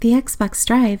The Xbox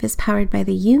Drive is powered by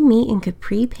the You, Me, and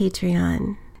Capri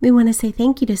Patreon. We want to say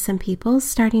thank you to some people,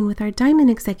 starting with our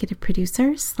Diamond Executive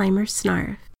Producer, Slimer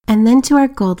Snarf. And then to our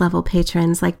gold level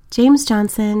patrons like James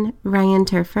Johnson, Ryan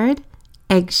Turford,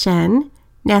 Egg Shen,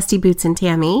 Nasty Boots and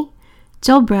Tammy,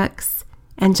 Joel Brooks,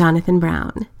 and Jonathan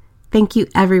Brown. Thank you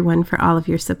everyone for all of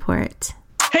your support.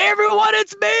 Hey everyone,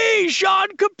 it's me, Sean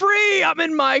Capri. I'm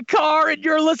in my car and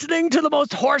you're listening to the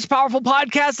most horsepowerful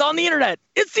podcast on the internet.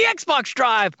 It's the Xbox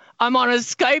Drive. I'm on a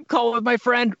Skype call with my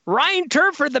friend Ryan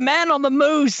Turford, the man on the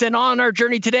moose, and on our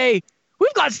journey today,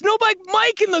 we've got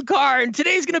SnowBikeMike in the car, and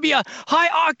today's going to be a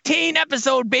high-octane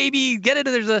episode, baby. Get it?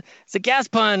 It's a gas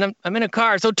pun. I'm in a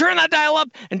car, so turn that dial up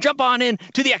and jump on in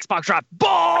to the Xbox Drive. Boom!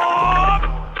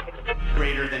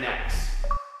 Greater than X.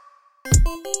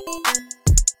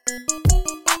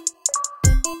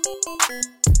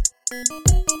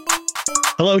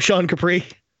 Hello, Sean Capri.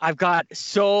 I've got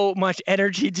so much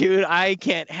energy, dude. I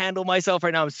can't handle myself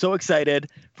right now. I'm so excited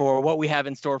for what we have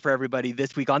in store for everybody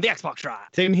this week on the Xbox Drive.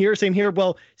 Same here.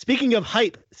 Well, speaking of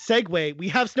hype, segue, we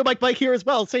have SnowBikeMike here as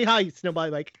well. Say hi,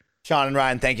 SnowBikeMike. Sean and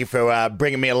Ryan, thank you for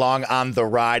bringing me along on the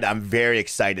ride. I'm very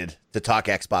excited to talk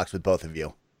Xbox with both of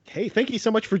you. Hey, thank you so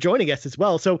much for joining us as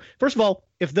well. So, first of all,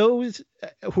 if those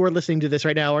who are listening to this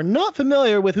right now are not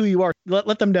familiar with who you are,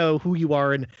 let them know who you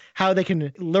are and how they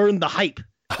can learn the hype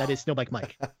that is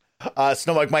SnowBikeMike.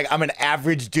 SnowBikeMike, I'm an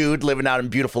average dude living out in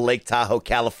beautiful Lake Tahoe,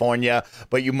 California,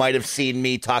 but you might have seen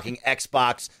me talking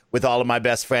Xbox with all of my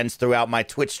best friends throughout my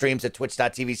Twitch streams at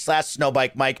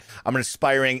twitch.tv/SnowBikeMike. I'm an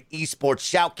aspiring esports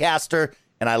shoutcaster,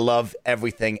 and I love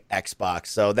everything Xbox.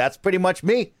 So that's pretty much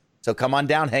me. So come on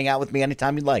down, hang out with me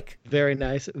anytime you'd like. Very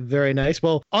nice. Very nice.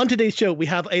 Well, on today's show, we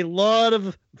have a lot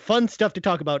of fun stuff to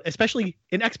talk about, especially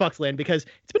in Xbox land, because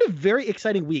it's been a very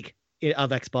exciting week of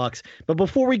Xbox. But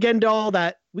before we get into all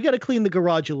that, we got to clean the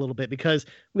garage a little bit because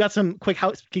we got some quick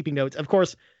housekeeping notes. Of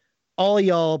course, all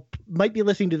y'all might be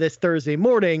listening to this Thursday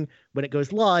morning when it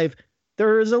goes live.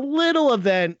 There's a little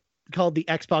event called the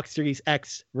Xbox Series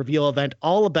X reveal event,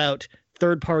 all about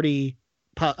third-party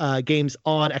games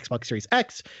on Xbox Series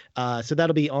X. So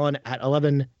that'll be on at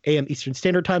 11 a.m. Eastern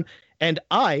Standard Time. And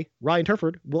I, Ryan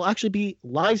Turford, will actually be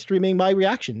live streaming my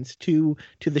reactions to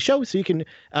the show. So you can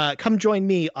come join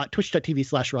me at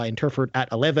twitch.tv/Ryan Turford at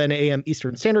 11 a.m.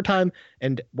 Eastern Standard Time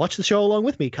and watch the show along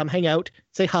with me. Come hang out,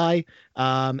 say hi,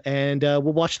 and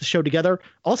we'll watch the show together.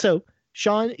 Also,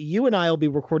 Sean, you and I will be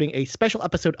recording a special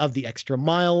episode of The Extra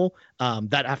Mile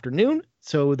that afternoon.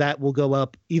 So that will go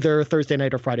up either Thursday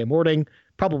night or Friday morning,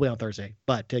 probably on Thursday.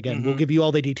 But again, we'll give you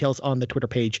all the details on the Twitter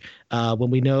page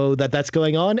when we know that that's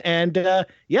going on. And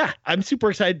yeah, I'm super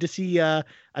excited to see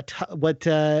what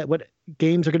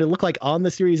games are going to look like on the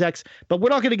Series X. But we're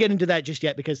not going to get into that just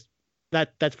yet because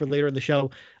that's for later in the show.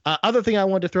 Other thing I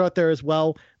wanted to throw out there as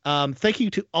well. Thank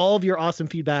you to all of your awesome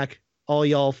feedback, all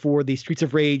y'all, for the Streets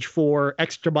of Rage 4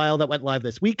 Extra Mile that went live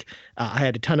this week. I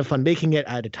had a ton of fun making it.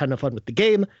 I had a ton of fun with the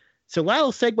game. So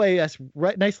that'll segue us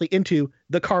right nicely into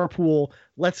the carpool.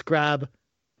 Let's grab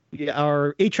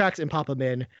our 8 tracks and pop them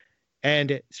in.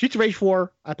 And Streets of Rage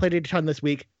 4, I played it a ton this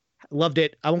week. Loved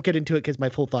it. I won't get into it because my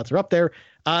full thoughts are up there.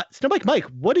 SnowBikeMike,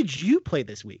 what did you play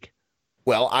this week?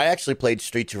 Well, I actually played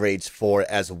Streets of Rage 4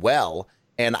 as well.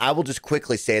 And I will just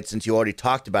quickly say it since you already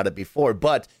talked about it before,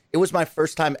 but it was my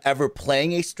first time ever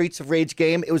playing a Streets of Rage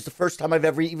game. It was the first time I've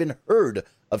ever even heard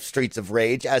of Streets of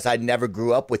Rage, as I never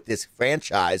grew up with this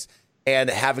franchise.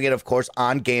 And having it, of course,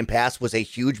 on Game Pass was a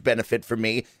huge benefit for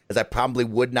me, as I probably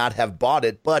would not have bought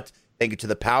it. But thank you to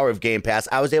the power of Game Pass,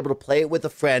 I was able to play it with a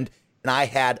friend, and I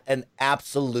had an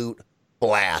absolute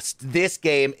blast. This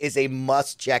game is a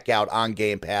must check out on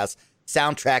Game Pass.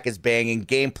 Soundtrack is banging,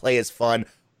 gameplay is fun,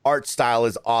 art style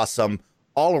is awesome.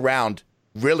 All around,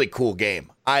 really cool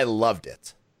game. I loved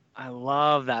it. I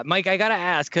love that. Mike, I got to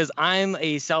ask, because I'm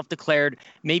a self-declared,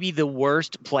 maybe the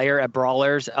worst player at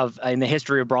brawlers in the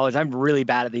history of brawlers. I'm really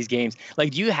bad at these games.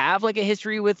 Like, do you have like a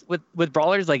history with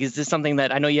brawlers? Like, is this something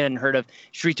that, I know you hadn't heard of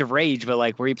Streets of Rage, but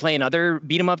like, were you playing other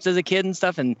beat 'em ups as a kid and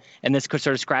stuff? And this could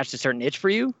sort of scratch a certain itch for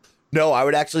you? No, I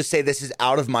would actually say this is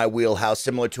out of my wheelhouse,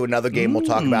 similar to another game we'll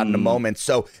talk about in a moment.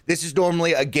 So this is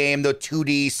normally a game, the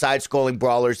 2D side-scrolling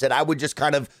brawlers, that I would just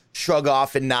kind of shrug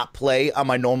off and not play on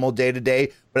my normal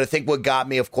day-to-day. But I think what got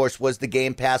me, of course, was the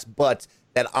Game Pass, but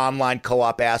that online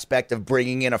co-op aspect of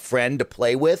bringing in a friend to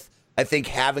play with. I think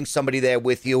having somebody there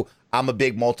with you, I'm a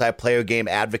big multiplayer game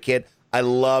advocate. I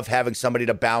love having somebody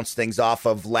to bounce things off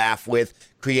of, laugh with,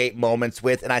 create moments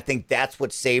with, and I think that's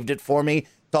what saved it for me.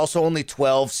 It's also only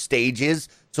 12 stages,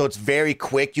 so it's very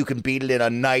quick. You can beat it in a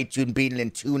night. You can beat it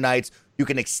in 2 nights. You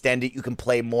can extend it. You can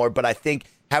play more. But I think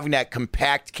having that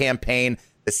compact campaign,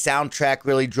 the soundtrack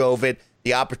really drove it.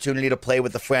 the opportunity to play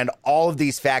with a friend, all of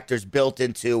these factors built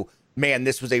into, man,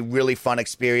 this was a really fun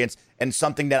experience and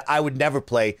something that I would never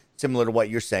play, similar to what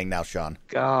you're saying now, Sean.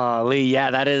 Golly,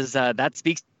 yeah, that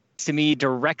speaks to me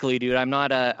directly, dude. I'm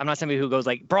not somebody who goes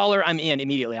like brawler, I'm in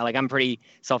immediately. I'm pretty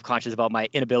self-conscious about my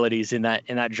inabilities in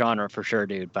that genre for sure,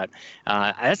 dude. But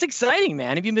that's exciting,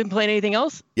 man. Have you been playing anything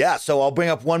else? Yeah, so I'll bring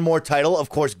up one more title. Of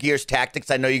course, Gears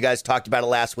Tactics. I know you guys talked about it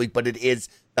last week, but it is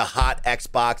the hot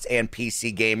Xbox and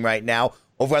PC game right now.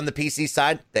 Over on the PC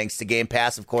side, thanks to Game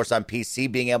Pass, of course, on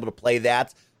PC, being able to play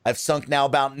that. I've sunk now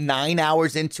about 9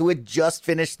 hours into it, just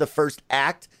finished the first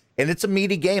act, and it's a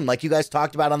meaty game, like you guys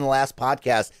talked about on the last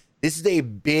podcast. This is a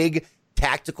big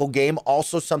tactical game,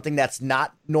 also something that's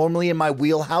not normally in my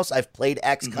wheelhouse. I've played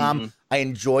XCOM. I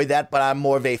enjoy that, but I'm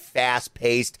more of a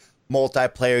fast-paced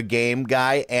multiplayer game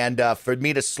guy, and for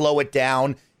me to slow it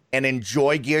down and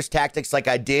enjoy Gears Tactics like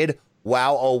I did,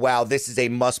 wow, oh wow, this is a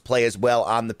must-play as well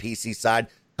on the PC side.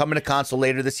 Coming to console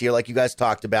later this year, like you guys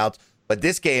talked about, but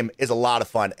this game is a lot of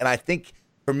fun, and I think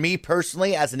for me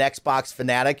personally, as an Xbox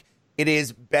fanatic, it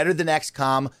is better than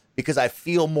XCOM, because I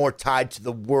feel more tied to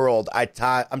the world. I'm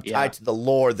tied to the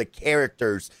lore, the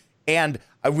characters, and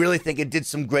I really think it did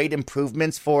some great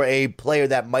improvements for a player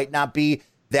that might not be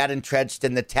that entrenched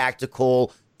in the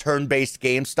tactical turn-based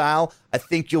game style. I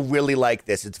think you'll really like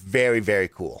this. It's very, very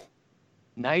cool.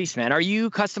 Nice, man. Are you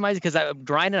customizing? Because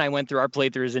Brian and I went through our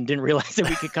playthroughs and didn't realize that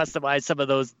we could customize some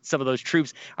of those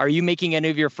troops. Are you making any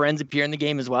of your friends appear in the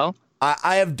game as well?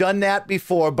 I have done that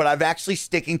before, but I've actually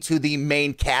sticking to the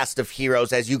main cast of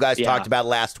heroes, as you guys talked about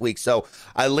last week. So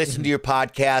I listened to your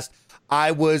podcast.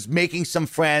 I was making some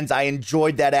friends. I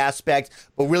enjoyed that aspect.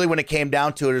 But really, when it came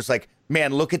down to it, it was like,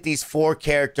 man, look at these 4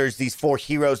 characters, these 4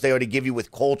 heroes they already give you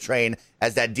with Coltrane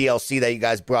as that DLC that you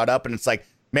guys brought up. And it's like,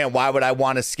 man, why would I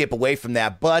want to skip away from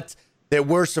that? But there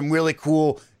were some really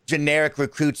cool generic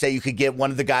recruits that you could get.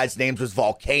 One of the guys' names was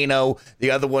Volcano.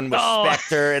 The other one was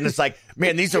Spectre. And it's like,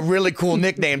 man, these are really cool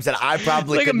nicknames that I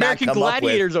probably like could American not come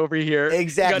Gladiators up with. over here.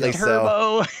 Exactly. You got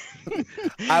Turbo. So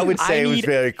I would say it was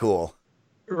very cool.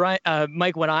 Right,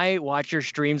 Mike, when I watch your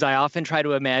streams, I often try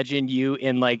to imagine you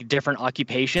in like different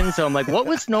occupations. So I'm like, what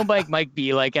would SnowBikeMike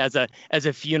be like as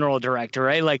a funeral director,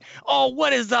 right? Like, oh,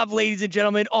 what is up, ladies and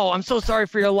gentlemen? Oh, I'm so sorry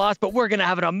for your loss, but we're going to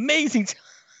have an amazing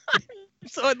time.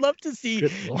 So I'd love to see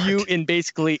you in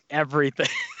basically everything.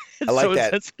 I like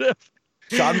that. Sensitive.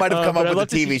 Sean might have come up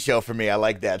with a TV show for me. I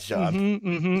like that,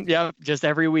 Sean. Yeah, just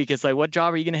every week. It's like, what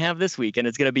job are you going to have this week? And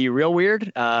it's going to be real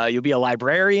weird. You'll be a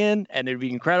librarian, and it'll be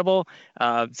incredible.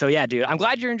 So yeah, dude, I'm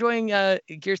glad you're enjoying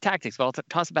Gears Tactics. Well, I'll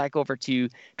toss it back over to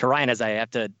Ryan as I have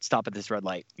to stop at this red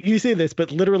light. You say this, but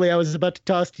literally I was about to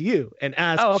toss to you and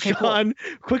ask Sean,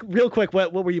 cool. real quick,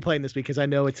 what were you playing this week? Because I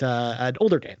know it's an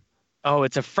older game. Oh,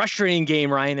 it's a frustrating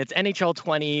game, Ryan. It's NHL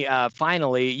 20,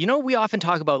 finally. You know, we often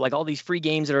talk about like all these free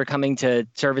games that are coming to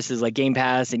services like Game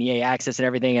Pass and EA Access and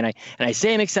everything, and I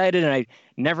say I'm excited, and I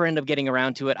never end up getting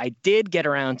around to it. I did get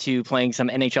around to playing some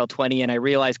NHL 20, and I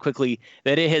realized quickly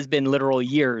that it has been literal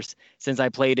years since I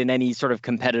played in any sort of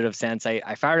competitive sense.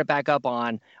 I fired it back up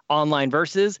on online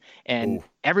versus, and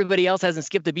everybody else hasn't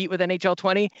skipped a beat with NHL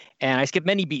 20, and I skipped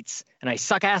many beats, and I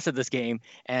suck ass at this game,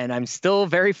 and I'm still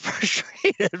very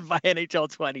frustrated by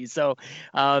NHL 20. So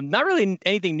not really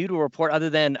anything new to report other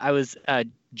than I was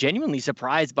genuinely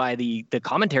surprised by the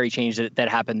commentary change that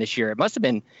happened this year. It must have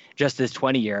been just this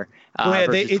 20 year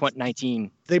versus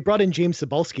 2019. They brought in James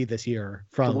Cebulski this year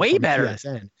from better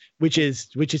TSN, which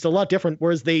is a lot different.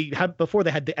 Whereas they had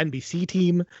the NBC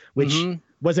team, which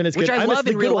wasn't as good. Which I love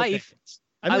in real life.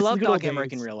 I love Doc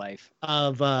Emmerich in real life.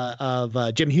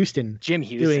 Of Jim Houston. Jim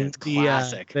Houston's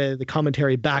classic. The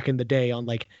commentary back in the day on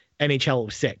like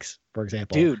NHL 06, for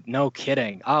example. Dude, no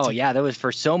kidding. Oh yeah, that was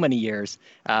for so many years.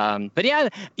 But yeah,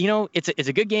 you know, it's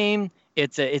a good game.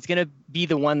 It's gonna be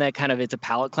the one that kind of it's a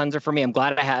palate cleanser for me. I'm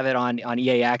glad I have it on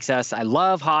EA Access. I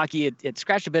love hockey. It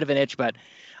scratched a bit of an itch, but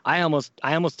I almost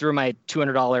threw my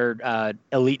 $200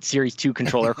 Elite Series 2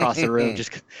 controller across the room. I'm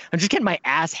just getting my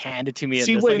ass handed to me.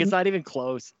 It's not even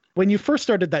close. When you first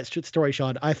started that story,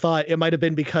 Sean, I thought it might have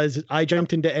been because I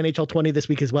jumped into NHL 20 this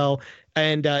week as well.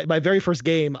 And my very first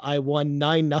game, I won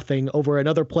 9-0 over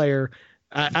another player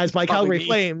as my Calgary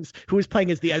Flames, who was playing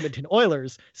as the Edmonton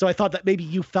Oilers. So I thought that maybe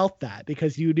you felt that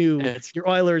because you knew your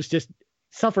Oilers just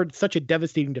suffered such a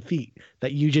devastating defeat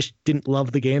that you just didn't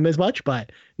love the game as much.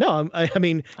 But no, I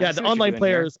mean, yeah, the online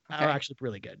players are actually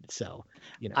really good. So,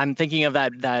 you know, I'm thinking of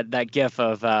that GIF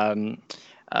of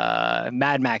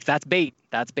Mad Max. That's bait.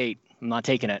 I'm not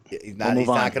taking it. He's not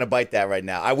going to bite that right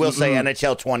now. I will say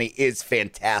NHL 20 is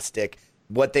fantastic.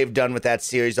 What they've done with that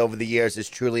series over the years is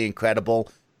truly incredible.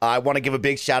 I want to give a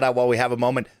big shout out while we have a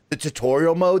moment. The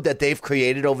tutorial mode that they've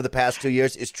created over the past 2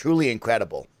 years is truly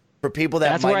incredible. For people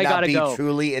that might not be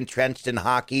truly entrenched in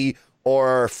hockey or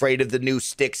are afraid of the new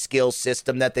stick skill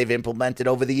system that they've implemented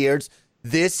over the years,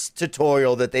 this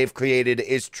tutorial that they've created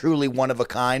is truly one of a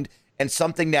kind and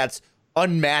something that's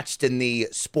unmatched in the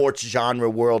sports genre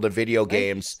world of video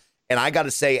games. And I got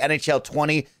to say, NHL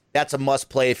 20, that's a must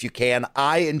play if you can.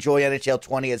 I enjoy NHL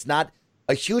 20. It's not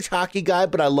a huge hockey guy,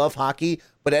 but I love hockey.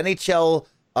 But NHL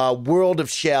World of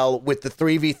Shell with the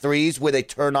 3v3s where they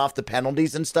turn off the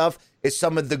penalties and stuff is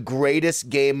some of the greatest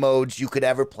game modes you could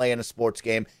ever play in a sports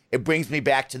game. It brings me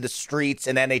back to the Streets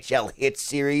and NHL Hit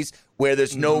series where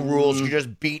there's no rules. You're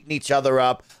just beating each other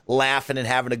up, laughing and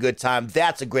having a good time.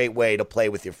 That's a great way to play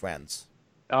with your friends.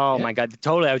 Oh, my God.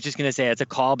 Totally. I was just going to say it's a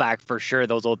callback for sure,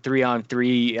 those old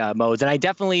 3-on-3 modes. And I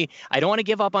don't want to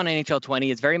give up on NHL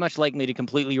 20. It's very much like me to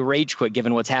completely rage quit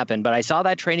given what's happened. But I saw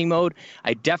that training mode.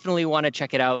 I definitely want to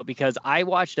check it out because I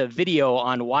watched a video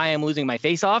on why I'm losing my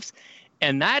face-offs.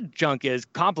 And that junk is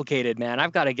complicated, man.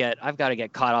 I've got to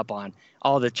get caught up on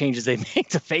all the changes they make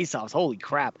to face-offs. Holy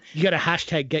crap. You got to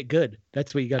hashtag get good.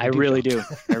 That's what you got to do. I really do.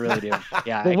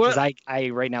 Yeah, because I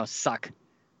right now suck.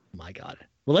 My God.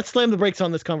 Well, let's slam the brakes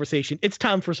on this conversation. It's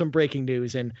time for some breaking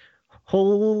news, and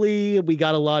holy, we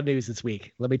got a lot of news this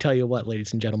week. Let me tell you what,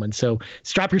 ladies and gentlemen. So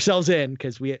strap yourselves in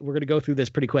because we're going to go through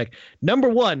this pretty quick. Number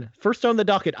one, first on the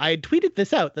docket, I had tweeted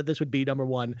this out that this would be number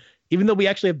one, even though we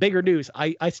actually have bigger news.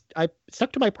 I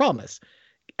stuck to my promise.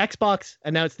 Xbox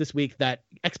announced this week that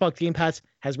Xbox Game Pass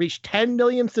has reached 10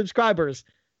 million subscribers.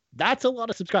 That's a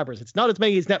lot of subscribers. It's not as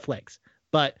many as Netflix,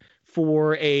 but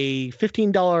for a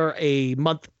 $15 a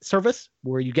month service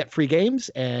where you get free games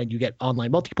and you get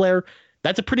online multiplayer,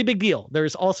 that's a pretty big deal.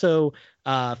 There's also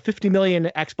 50 million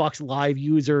Xbox Live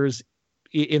users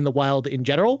in the wild in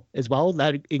general as well.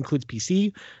 That includes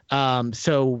PC.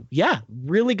 So yeah,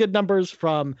 really good numbers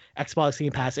from Xbox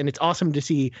Game Pass. And it's awesome to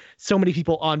see so many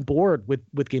people on board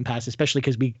with Game Pass, especially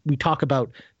because we talk about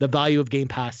the value of Game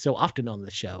Pass so often on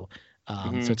this show.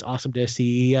 So it's awesome to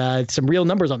see some real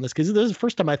numbers on this because this is the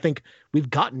first time I think we've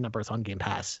gotten numbers on Game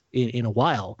Pass in a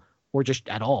while or just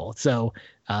at all. So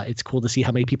it's cool to see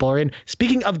how many people are in.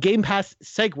 Speaking of Game Pass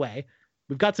segue,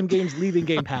 we've got some games leaving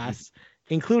Game Pass,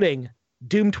 including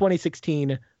Doom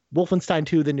 2016, Wolfenstein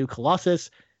 2, The New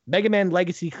Colossus, Mega Man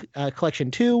Legacy Collection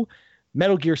 2,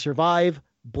 Metal Gear Survive,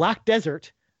 Black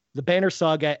Desert, The Banner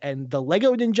Saga, and the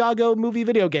Lego Ninjago movie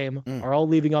video game are all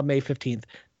leaving on May 15th.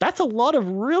 That's a lot of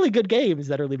really good games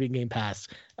that are leaving Game Pass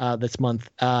this month.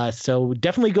 So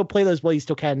definitely go play those while you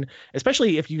still can,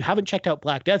 especially if you haven't checked out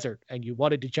Black Desert and you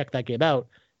wanted to check that game out.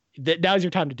 Now's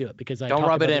your time to do it because don't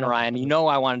rub it in, Ryan. You know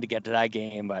I wanted to get to that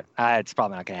game, but it's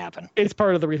probably not going to happen. It's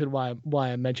part of the reason why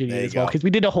I'm mentioning it as well, because we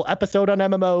did a whole episode on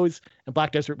MMOs, and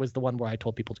Black Desert was the one where I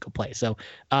told people to go play. So,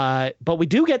 but we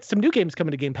do get some new games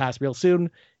coming to Game Pass real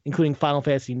soon, including Final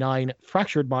Fantasy IX,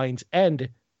 Fractured Minds, and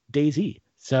DayZ.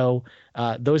 So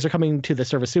those are coming to the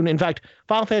service soon. In fact,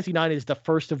 Final Fantasy IX is the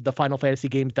first of the Final Fantasy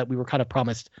games that we were kind of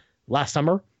promised last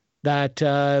summer that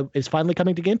is finally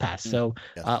coming to Game Pass. So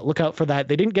look out for that.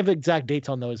 They didn't give exact dates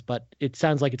on those, but it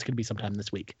sounds like it's going to be sometime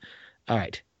this week. All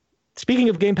right. Speaking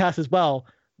of Game Pass as well,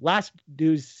 last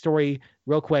news story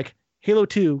real quick. Halo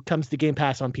 2 comes to Game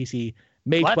Pass on PC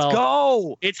May 12th. Let's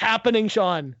go! It's happening,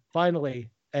 Sean, finally.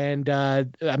 And I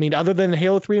mean, other than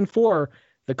Halo 3 and 4,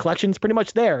 the collection's pretty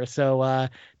much there. So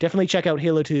definitely check out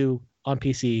Halo 2 on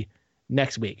PC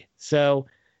next week. So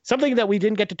something that we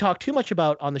didn't get to talk too much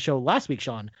about on the show last week,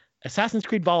 Sean, Assassin's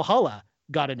Creed Valhalla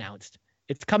got announced.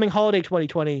 It's coming holiday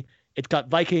 2020. It's got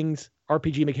Vikings,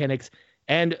 RPG mechanics,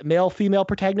 and male-female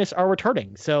protagonists are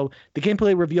returning. So the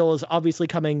gameplay reveal is obviously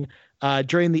coming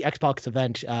during the Xbox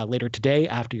event later today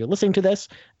after you're listening to this.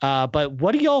 But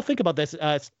what do y'all think about this?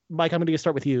 Mike, I'm going to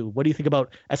start with you. What do you think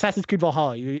about Assassin's Creed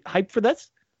Valhalla? You hyped for this?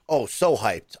 Oh, so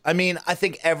hyped. I mean, I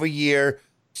think every year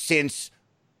since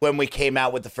when we came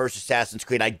out with the first Assassin's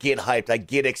Creed, I get hyped. I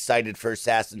get excited for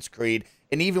Assassin's Creed.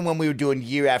 And even when we were doing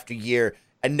year after year,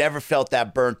 I never felt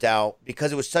that burnt out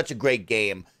because it was such a great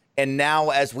game. And now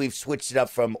as we've switched it up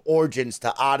from Origins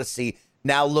to Odyssey,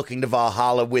 now looking to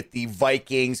Valhalla with the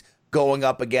Vikings going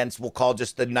up against, we'll call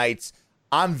just the Knights,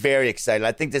 I'm very excited.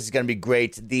 I think this is going to be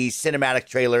great. The cinematic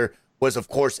trailer was, of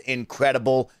course,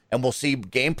 incredible. And we'll see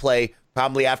gameplay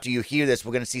probably after you hear this.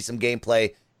 We're going to see some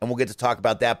gameplay, and we'll get to talk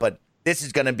about that. But this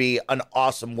is going to be an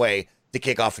awesome way to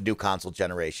kick off a new console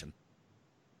generation.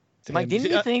 Mike, didn't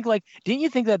you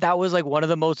think that was like one of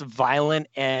the most violent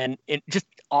and just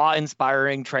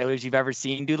awe-inspiring trailers you've ever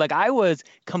seen, dude? Like, I was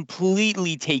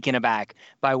completely taken aback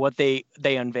by what they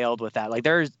unveiled with that. Like,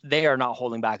 they are not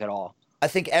holding back at all. I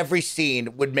think every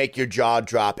scene would make your jaw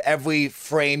drop. Every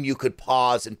frame you could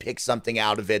pause and pick something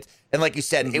out of it. And like you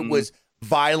said, it was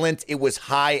violent. It was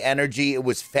high energy. It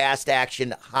was fast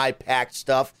action, high-packed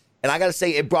stuff. And I got to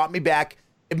say, it brought me back.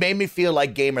 It made me feel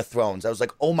like Game of Thrones. I was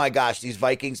like, oh my gosh, these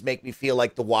Vikings make me feel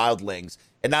like the wildlings.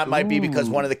 And that might be because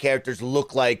one of the characters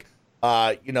looked like,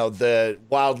 the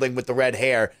wildling with the red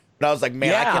hair. But I was like,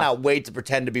 man, I cannot wait to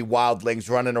pretend to be wildlings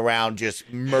running around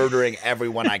just murdering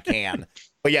everyone I can.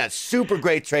 But yeah, super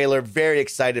great trailer. Very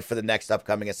excited for the next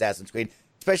upcoming Assassin's Creed,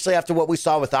 especially after what we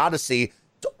saw with Odyssey.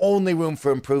 It's only room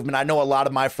for improvement. I know a lot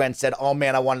of my friends said, oh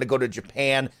man, I wanted to go to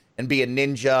Japan and be a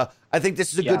ninja. I think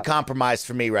this is a good compromise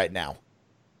for me right now.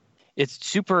 It's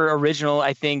super original,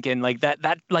 I think, and like that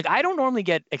like I don't normally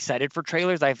get excited for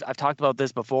trailers. I've talked about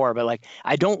this before, but like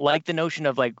I don't like the notion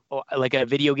of like a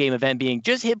video game event being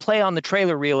just hit play on the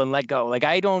trailer reel and let go. Like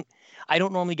I don't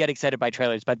normally get excited by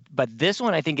trailers, but this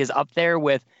one I think is up there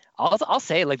with I'll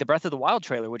say like the Breath of the Wild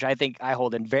trailer, which I think I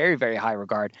hold in very, very high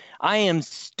regard. I am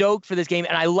stoked for this game,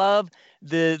 and I love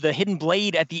the hidden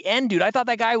blade at the end, dude. I thought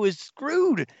that guy was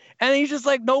screwed, and he's just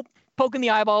like, nope, poking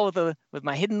the eyeball with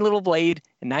my hidden little blade,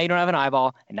 and now you don't have an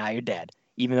eyeball, and now you're dead.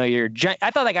 Even though you're giant. I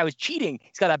thought that guy was cheating.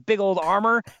 He's got that big old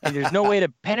armor, and there's no way to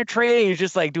penetrate. He's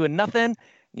just like doing nothing.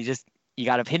 You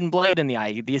got a hidden blade in the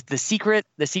eye. The secret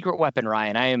weapon,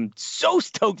 Ryan. I am so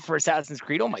stoked for Assassin's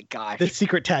Creed. Oh my gosh. The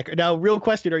secret tech. Now, real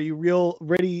question: are you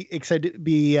really excited to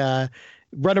be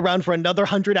run around for another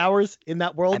 100 hours in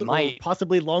that world, or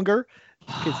possibly longer?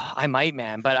 I might,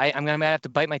 man, but I'm gonna have to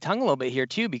bite my tongue a little bit here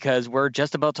too, because we're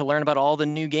just about to learn about all the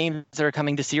new games that are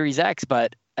coming to Series X.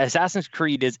 But Assassin's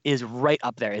Creed is right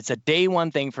up there. It's a day one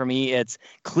thing for me. It's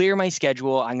clear my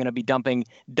schedule. I'm gonna be dumping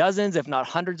dozens, if not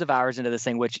hundreds, of hours into this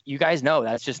thing, which you guys know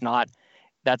that's just not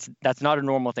that's not a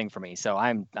normal thing for me. So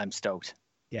I'm stoked.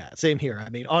 Yeah, same here. I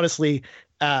mean, honestly,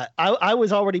 I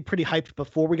was already pretty hyped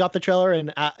before we got the trailer,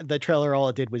 and the trailer, all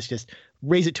it did was just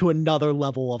raise it to another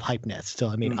level of hypeness. So,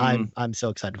 I mean, I'm so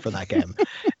excited for that game.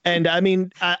 And I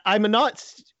mean, I'm not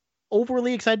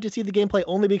overly excited to see the gameplay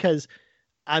only because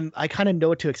I kind of know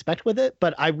what to expect with it,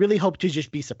 but I really hope to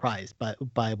just be surprised by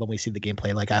when we see the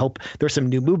gameplay. Like, I hope there's some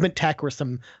new movement tech or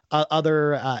some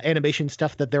other animation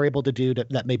stuff that they're able to do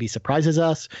that maybe surprises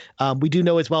us. We do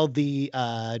know as well the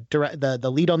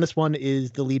lead on this one is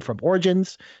the lead from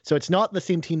Origins, so it's not the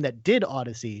same team that did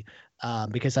Odyssey.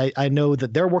 Because I know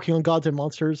that they're working on Gods and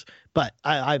Monsters, but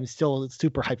I'm still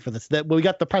super hyped for this. That we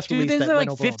got the press release. Dude, there's that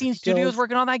like 15 studios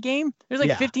working on that game. There's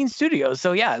like 15 studios,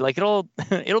 so yeah, like it'll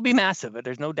be massive. But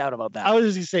there's no doubt about that. I was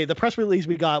just gonna say the press release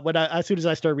we got as soon as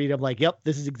I started reading, I'm like, yep,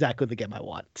 this is exactly the game I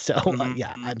want. So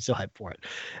yeah, I'm so hyped for it.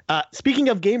 Speaking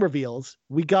of game reveals,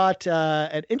 we got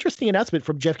an interesting announcement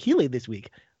from Jeff Keighley this week,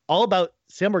 all about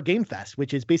Summer Game Fest,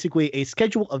 which is basically a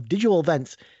schedule of digital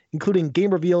events, including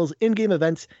game reveals, in-game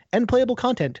events, and playable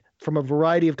content from a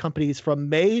variety of companies from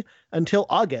May until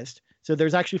August. So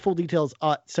there's actually full details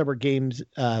at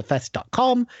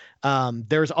summergamesfest.com.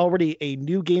 There's already a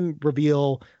new game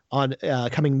reveal on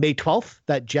coming May 12th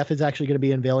that Jeff is actually going to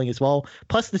be unveiling as well.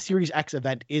 Plus the Series X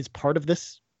event is part of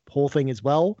this whole thing as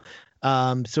well.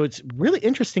 So it's really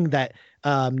interesting that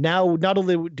now not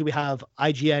only do we have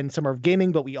IGN Summer of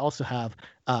Gaming, but we also have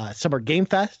Summer Game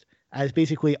Fest as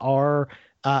basically our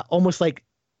almost like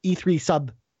E3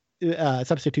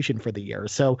 substitution for the year.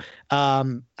 So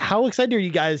how excited are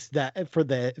you guys for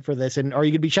this? And are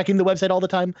you going to be checking the website all the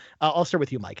time? I'll start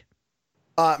with you, Mike.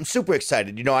 I'm super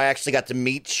excited. You know, I actually got to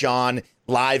meet Sean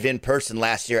live in person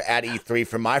last year at E3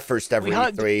 for my first ever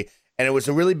E3. And it was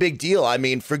a really big deal. I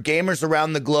mean, for gamers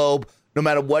around the globe, no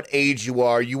matter what age you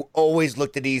are, you always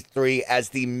looked at E3 as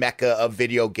the mecca of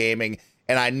video gaming.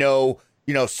 And I know,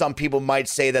 you know, some people might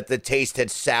say that the taste had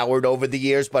soured over the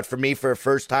years, but for me, for a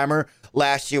first-timer,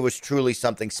 last year was truly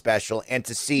something special. And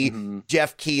to see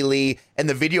Jeff Keighley and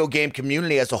the video game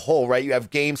community as a whole, right? You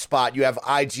have GameSpot, you have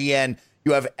IGN,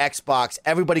 you have Xbox,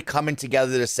 everybody coming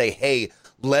together to say, hey,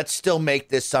 let's still make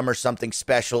this summer something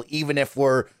special, even if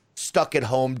we're stuck at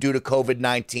home due to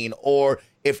COVID-19, or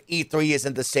if E3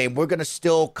 isn't the same, we're going to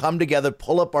still come together,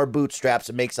 pull up our bootstraps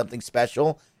and make something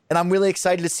special. And I'm really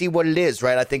excited to see what it is,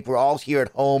 right? I think we're all here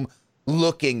at home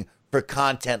looking for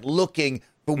content, looking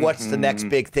for what's the next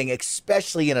big thing,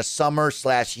 especially in a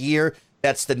summer/year.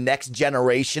 That's the next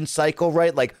generation cycle,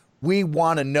 right? Like, we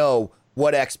want to know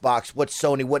what Xbox, what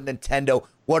Sony, what Nintendo,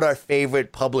 what our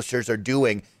favorite publishers are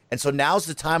doing. And so now's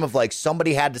the time of, like,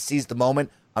 somebody had to seize the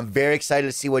moment. I'm very excited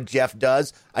to see what Jeff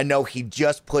does. I know he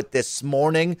just put this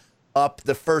morning up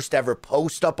the first ever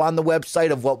post up on the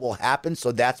website of what will happen,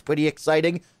 so that's pretty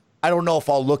exciting. I don't know if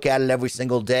I'll look at it every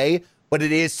single day, but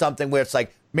it is something where it's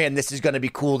like, man, this is going to be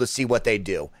cool to see what they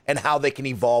do and how they can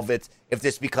evolve it if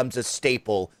this becomes a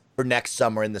staple for next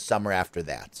summer and the summer after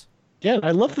that. Yeah,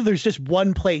 I love that there's just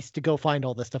one place to go find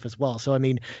all this stuff as well. So, I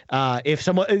mean, if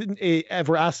someone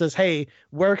ever asks us, hey,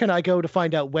 where can I go to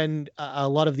find out when a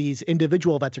lot of these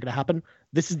individual events are going to happen?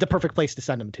 This is the perfect place to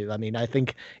send them to. I mean, I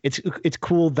think it's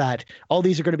cool that all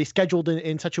these are going to be scheduled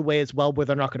in such a way as well where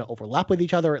they're not going to overlap with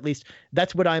each other. At least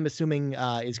that's what I'm assuming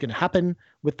is going to happen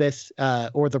with this,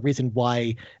 or the reason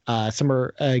why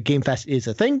Summer Game Fest is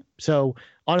a thing. So,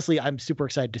 honestly, I'm super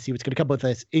excited to see what's going to come with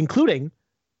this, including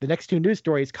the next two news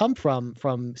stories come from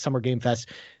Summer Game Fest.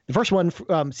 The first one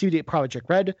from CD Projekt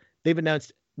Red. They've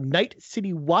announced Night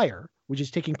City Wire, which is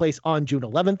taking place on June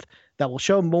 11th. That will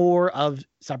show more of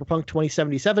Cyberpunk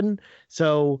 2077.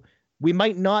 So we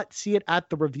might not see it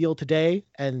at the reveal today.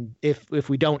 And if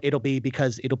we don't, it'll be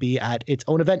because it'll be at its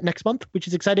own event next month, which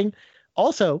is exciting.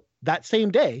 Also, that same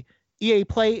day, EA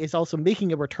Play is also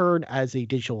making a return as a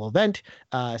digital event,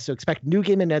 so expect new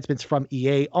game announcements from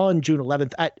EA on June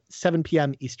 11th at 7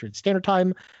 p.m. Eastern Standard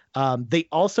Time. They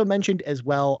also mentioned as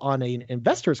well on an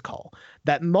investors call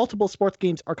that multiple sports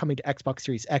games are coming to Xbox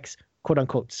Series X, quote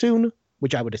unquote, soon,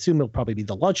 which I would assume will probably be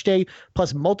the launch day,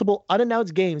 plus multiple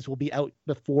unannounced games will be out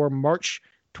before March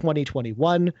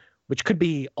 2021, which could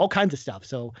be all kinds of stuff.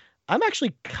 So I'm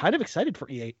actually kind of excited for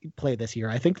EA Play this year.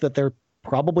 I think that they're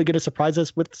probably going to surprise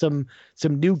us with some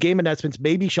new game announcements.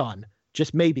 Maybe, Sean,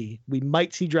 just maybe, we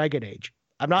might see Dragon Age.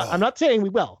 I'm not saying we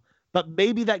will, but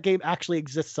maybe that game actually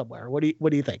exists somewhere. What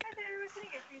do you think?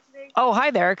 Oh, hi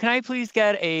there. Can I please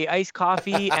get a iced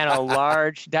coffee and a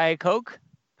large Diet Coke?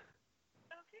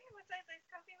 Okay, what size iced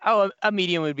coffee? Oh, a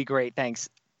medium would be great. Thanks.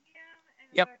 Medium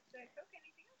and Yep. a large Diet Coke.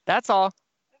 Anything else? That's all.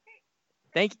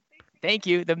 Okay. Thank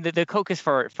you. The Coke is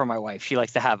for my wife. She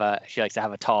likes to have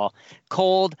a tall,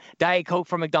 cold Diet Coke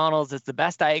from McDonald's. It's the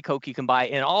best Diet Coke you can buy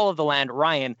in all of the land.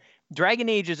 Ryan, Dragon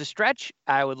Age is a stretch.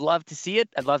 I would love to see it.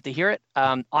 I'd love to hear it.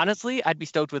 Honestly, I'd be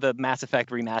stoked with a Mass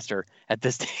Effect remaster at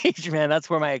this stage, man. That's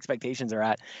where my expectations are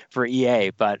at for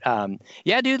EA. But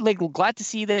yeah, dude, like glad to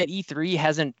see that E3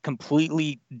 hasn't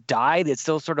completely died. It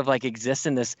still sort of like exists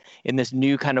in this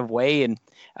new kind of way. And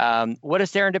what a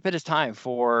serendipitous time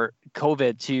for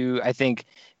COVID to, I think,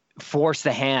 force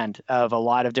the hand of a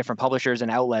lot of different publishers and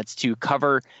outlets to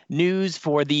cover news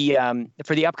for the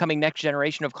upcoming next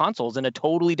generation of consoles in a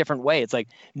totally different way. It's like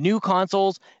new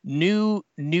consoles, new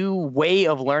way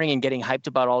of learning and getting hyped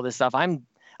about all this stuff. I'm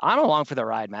along for the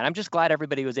ride, man. I'm just glad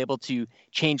everybody was able to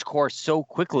change course so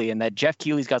quickly and that Jeff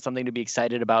Keighley's got something to be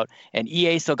excited about and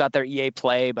EA still got their EA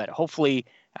Play, but hopefully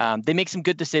they make some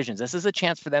good decisions. This is a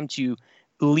chance for them to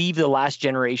leave the last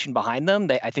generation behind them.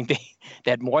 I think they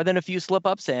had more than a few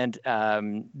slip-ups, and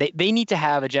they need to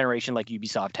have a generation like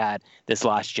Ubisoft had this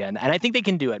last gen. And I think they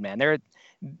can do it, man.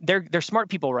 They're smart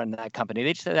people running that company.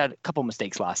 They just had a couple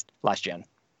mistakes last gen.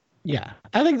 Yeah,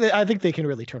 I think they can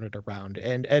really turn it around,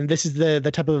 and this is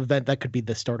the type of event that could be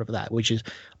the start of that, which is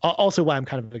also why I'm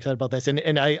kind of excited about this.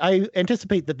 And I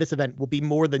anticipate that this event will be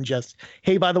more than just,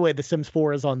 hey, by the way, The Sims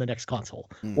 4 is on the next console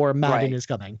or Madden is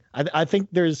coming. I think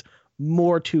there's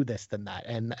more to this than that,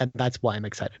 and that's why I'm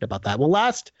excited about that. Well,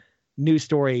 last news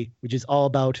story, which is all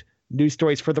about news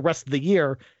stories for the rest of the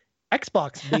year,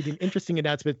 Xbox made an interesting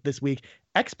announcement this week.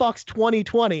 Xbox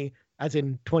 2020, as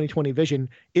in 2020 Vision,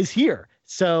 is here.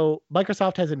 So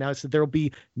Microsoft has announced that there will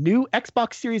be new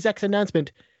Xbox Series X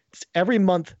announcement every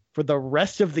month for the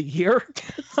rest of the year.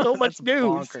 So much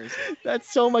news. Bonkers.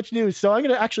 That's so much news. So I'm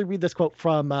going to actually read this quote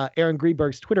from Aaron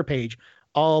Greenberg's Twitter page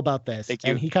all about this.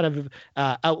 And he kind of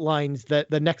outlines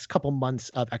the next couple months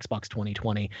of Xbox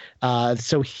 2020.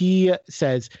 So he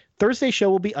says, Thursday show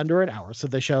will be under an hour. So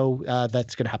the show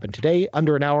that's going to happen today,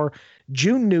 under an hour.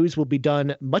 June news will be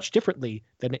done much differently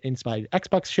than an Inside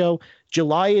Xbox show.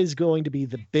 July is going to be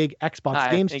the big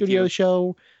Xbox Game Studio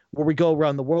show, where we go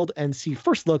around the world and see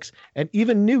first looks and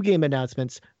even new game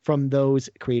announcements from those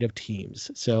creative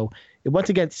teams. So it once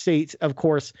again states, of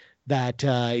course, that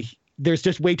there's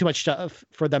just way too much stuff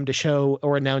for them to show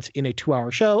or announce in a 2-hour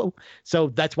show. So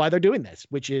that's why they're doing this,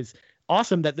 which is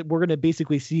awesome that we're going to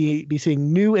basically be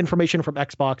seeing new information from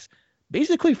Xbox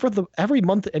basically for every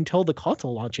month until the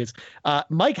console launches.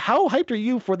 Mike, how hyped are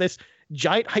you for this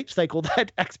giant hype cycle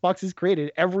that Xbox has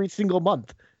created every single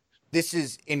month? This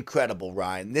is incredible,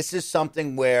 Ryan. This is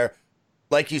something where,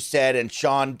 like you said, and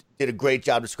Sean did a great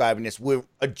job describing this, we're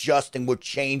adjusting, we're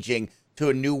changing to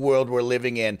a new world we're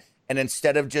living in. And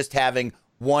instead of just having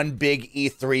one big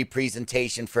E3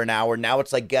 presentation for an hour, now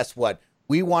it's like, guess what?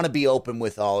 We want to be open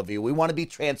with all of you. We want to be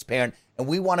transparent, and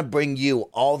we want to bring you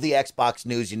all the Xbox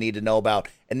news you need to know about.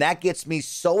 And that gets me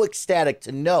so ecstatic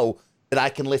to know that I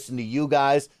can listen to you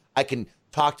guys. I can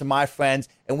talk to my friends,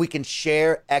 and we can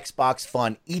share Xbox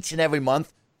fun each and every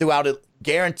month throughout it,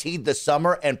 guaranteed the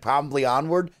summer and probably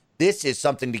onward. This is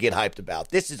something to get hyped about.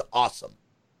 This is awesome.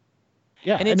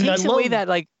 Yeah, and it takes away that,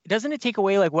 like, doesn't it take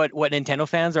away like what Nintendo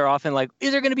fans are often like,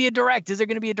 is there going to be a direct? Is there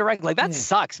going to be a direct? Like, that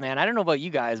sucks, man. I don't know about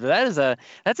you guys, but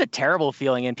that's a terrible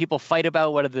feeling. And people fight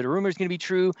about whether the rumor is going to be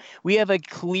true. We have a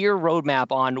clear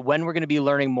roadmap on when we're going to be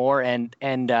learning more, and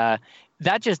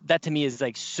that to me is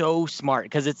like so smart,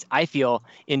 because it's, I feel,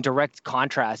 in direct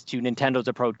contrast to Nintendo's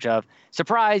approach of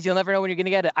surprise, you'll never know when you're going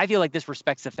to get it. I feel like this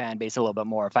respects the fan base a little bit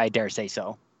more, if I dare say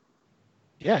so.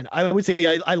 Yeah, and I would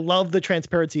say I love the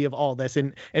transparency of all this,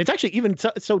 and it's actually even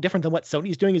so different than what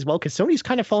Sony's doing as well, because Sony's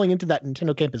kind of falling into that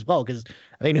Nintendo camp as well, because,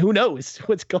 I mean, who knows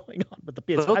what's going on with the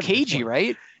PS5. A little cagey,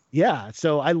 right? Yeah,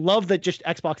 so I love that just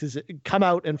Xbox has come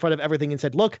out in front of everything and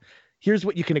said, look, here's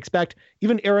what you can expect.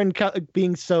 Even Aaron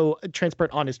being so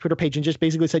transparent on his Twitter page and just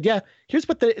basically said, yeah, here's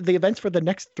what the events for the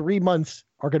next 3 months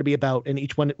are going to be about, and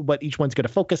what each one's going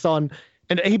to focus on.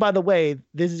 And hey, by the way,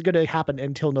 this is going to happen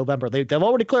until November. They've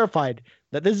already clarified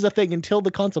that this is a thing until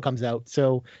the console comes out.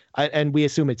 So, and we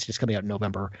assume it's just coming out in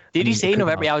November. Did he say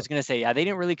November? Yeah, I was going to say, yeah, they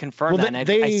didn't really confirm that. And I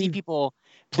see people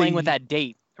playing with that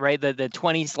date, right? The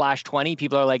 20/20.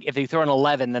 People are like, if they throw an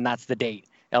 11, then that's the date.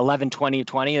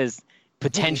 11/20/20 is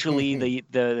potentially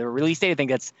the release date. I think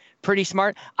that's pretty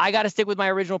smart. I got to stick with my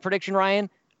original prediction, Ryan.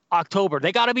 October.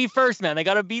 They got to be first, man. They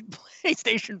got to beat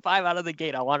PlayStation 5 out of the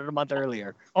gate. I wanted a month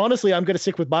earlier. Honestly, I'm going to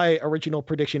stick with my original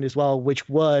prediction as well, which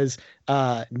was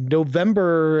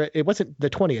November. It wasn't the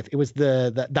 20th. It was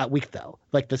that week, though,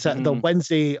 like the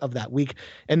Wednesday of that week.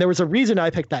 And there was a reason I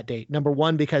picked that date. Number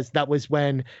one, because that was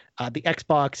when the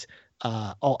Xbox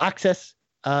All Access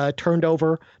turned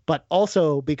over, but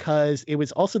also because it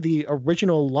was also the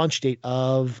original launch date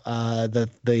of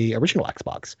the original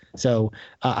Xbox. So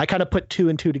I kind of put 2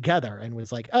 and 2 together and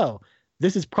was like, oh,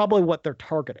 this is probably what they're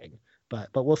targeting. But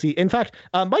we'll see. In fact,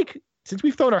 Mike, since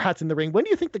we've thrown our hats in the ring, when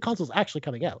do you think the console's actually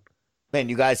coming out? Man,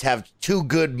 you guys have 2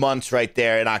 good months right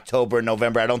there in October and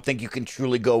November. I don't think you can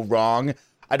truly go wrong.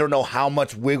 I don't know how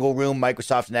much wiggle room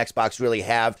Microsoft and Xbox really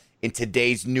have in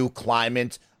today's new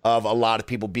climate of a lot of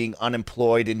people being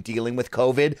unemployed and dealing with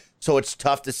COVID. So it's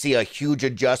tough to see a huge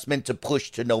adjustment to push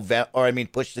to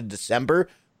December.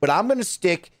 But I'm going to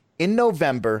stick in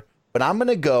November, but I'm going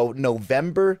to go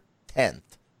November 10th.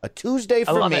 A Tuesday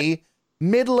for me,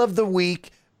 middle of the week,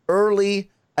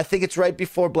 early. I think it's right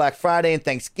before Black Friday and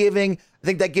Thanksgiving. I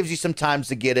think that gives you some time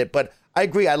to get it. But I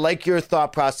agree. I like your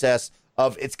thought process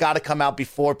of it's got to come out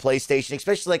before PlayStation,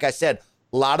 especially like I said,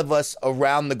 a lot of us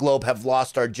around the globe have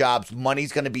lost our jobs.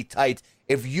 Money's going to be tight.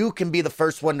 If you can be the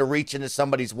first one to reach into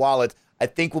somebody's wallet, I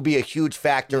think will be a huge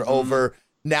factor over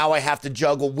now I have to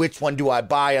juggle which one do I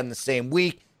buy on the same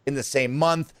week, in the same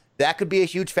month. That could be a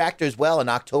huge factor as well, and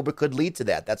October could lead to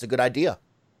that. That's a good idea.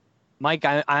 Mike,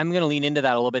 I'm going to lean into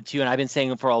that a little bit too, and I've been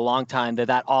saying for a long time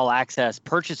that all-access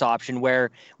purchase option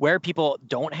where people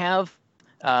don't have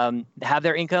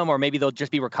their income, or maybe they'll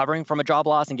just be recovering from a job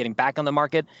loss and getting back on the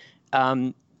market.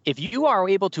 If you are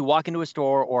able to walk into a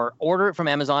store or order it from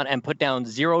Amazon and put down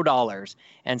 $0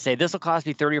 and say, this will cost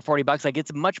me $30 or $40, like,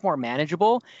 it's much more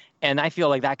manageable. And I feel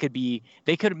like they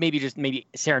could maybe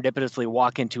serendipitously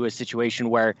walk into a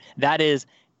situation where that is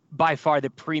by far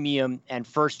the premium and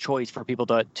first choice for people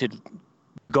to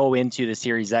go into the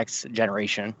Series X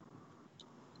generation.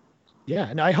 Yeah,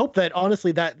 and I hope that,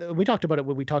 honestly, that we talked about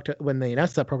it when they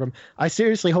announced that program. I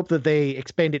seriously hope that they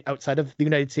expand it outside of the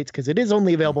United States, because it is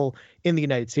only available in the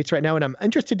United States right now, and I'm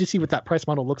interested to see what that price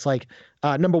model looks like.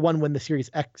 Number one, when the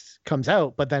Series X comes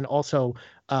out, but then also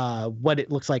what it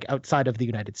looks like outside of the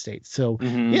United States. So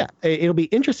yeah, it'll be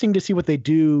interesting to see what they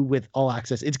do with All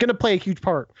Access. It's going to play a huge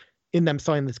part in them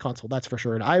selling this console, that's for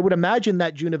sure. And I would imagine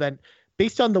that June event,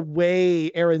 based on the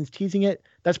way Aaron's teasing it,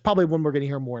 that's probably when we're going to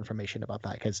hear more information about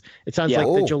that, because it sounds like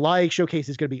the July showcase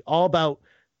is going to be all about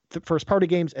the first-party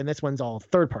games, and this one's all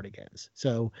third-party games.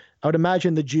 So I would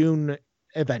imagine the June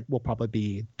event will probably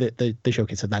be the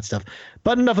showcase of that stuff.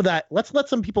 But enough of that. Let's let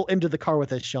some people into the car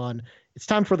with us, Sean. It's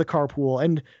time for the carpool,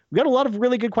 and we got a lot of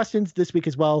really good questions this week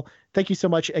as well. Thank you so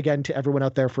much again to everyone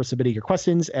out there for submitting your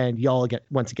questions, and y'all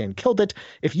once again killed it.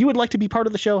 If you would like to be part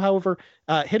of the show, however,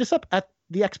 hit us up at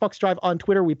the Xbox Drive on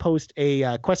Twitter. We post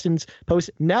a questions post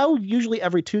now, usually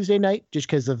every Tuesday night, just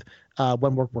because of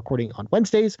when we're recording on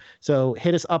Wednesdays. So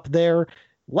hit us up there,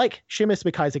 like Seamus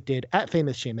McIsaac did at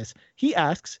Famous Seamus. He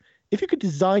asks, if you could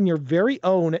design your very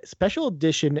own special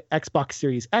edition Xbox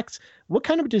Series X, what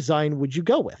kind of design would you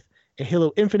go with? a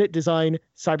Halo Infinite design,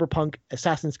 Cyberpunk,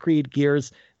 Assassin's Creed,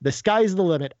 Gears. The sky's the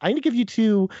limit. I'm going to give you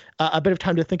two a bit of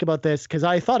time to think about this because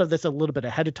I thought of this a little bit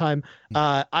ahead of time. So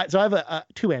I have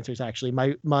two answers, actually.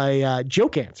 My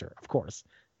joke answer, of course,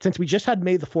 since we just had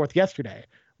May the 4th yesterday,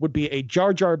 would be a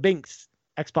Jar Jar Binks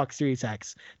Xbox Series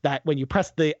X, that when you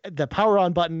press the power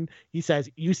on button, he says,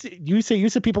 you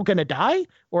say people gonna die,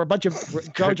 or a bunch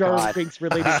of Jar Jar Binks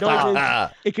related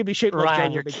noises. It could be shaped like Jar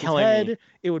Jar Binks' head. Me.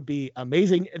 It would be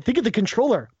amazing. And think of the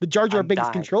controller, the Jar Jar Binks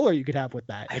controller you could have with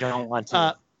that. I don't want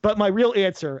to. But my real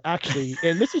answer, actually,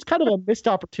 and this is kind of a missed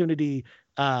opportunity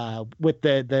with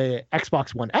the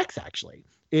Xbox One X, actually,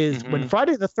 is when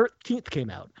Friday the 13th came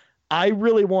out. I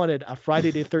really wanted a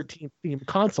Friday the 13th themed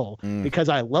console because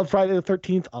I love Friday the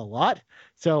 13th a lot.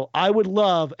 So I would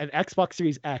love an Xbox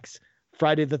Series X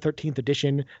Friday the 13th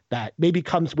edition that maybe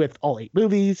comes with all 8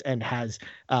 movies and has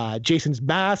Jason's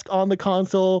mask on the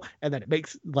console, and then it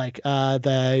makes like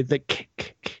the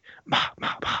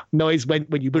noise when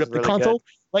you boot up the console. Good.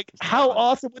 Like, how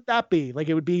awesome would that be? Like,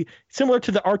 it would be similar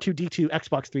to the R2-D2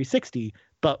 Xbox 360,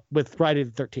 but with Friday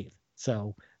the 13th.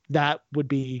 So that would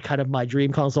be kind of my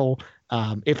dream console.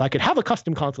 If I could have a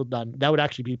custom console done, that would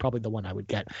actually be probably the one I would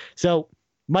get. So,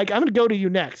 Mike, I'm going to go to you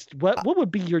next. What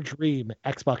would be your dream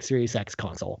Xbox Series X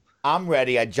console? I'm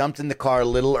ready. I jumped in the car a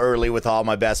little early with all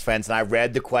my best friends, and I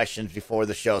read the questions before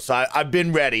the show. So I've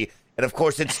been ready. And, of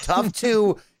course, it's tough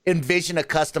to envision a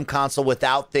custom console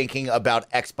without thinking about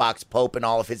Xbox Pope and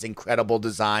all of his incredible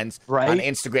designs on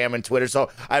Instagram and Twitter.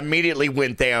 So I immediately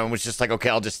went there and was just like, okay,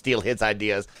 I'll just steal his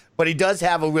ideas. But he does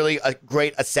have a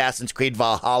great Assassin's Creed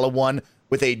Valhalla one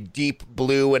with a deep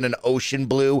blue and an ocean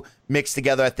blue mixed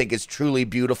together. I think is truly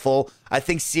beautiful. I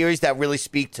think series that really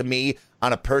speak to me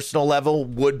on a personal level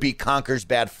would be Conker's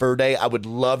Bad Fur Day. I would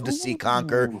love to see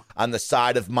Conker on the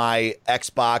side of my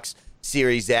Xbox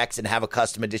Series X and have a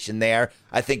custom edition there.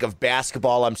 I think of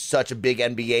basketball. I'm such a big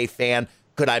NBA fan.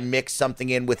 Could I mix something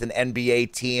in with an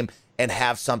NBA team and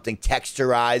have something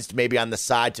texturized maybe on the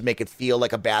side to make it feel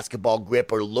like a basketball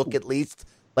grip, or look at least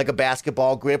like a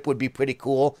basketball grip would be pretty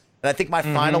cool. And I think my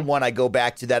final one I go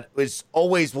back to that is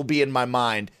always will be in my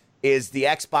mind is the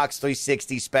Xbox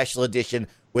 360 Special Edition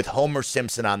with Homer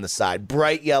Simpson on the side.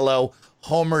 Bright yellow,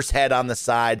 Homer's head on the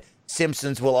side.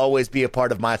 Simpsons will always be a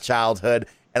part of my childhood.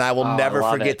 And I will never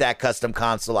forget that custom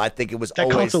console. I think it was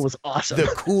always console was awesome. The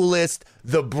coolest,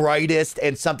 the brightest,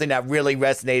 and something that really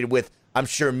resonated with, I'm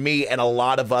sure, me and a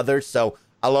lot of others. So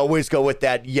I'll always go with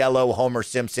that yellow Homer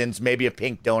Simpsons, maybe a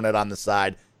pink donut on the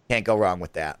side. Can't go wrong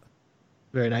with that.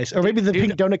 Very nice. Or maybe the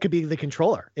pink donut could be the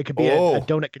controller. It could be a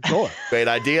donut controller. Great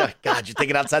idea. God, you're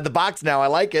thinking outside the box now. I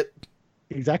like it.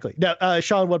 Exactly. Now,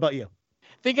 Sean, what about you?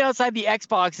 Thinking outside the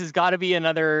Xbox has got to be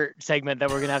another segment that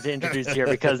we're going to have to introduce here,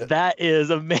 because that is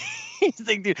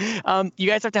amazing, dude. You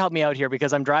guys have to help me out here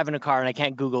because I'm driving a car and I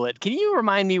can't Google it. Can you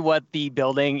remind me what the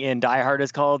building in Die Hard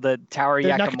is called? The Tower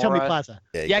Yakimura? Nakatomi Plaza.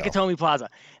 Nakatomi Plaza.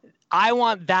 I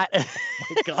want that. Oh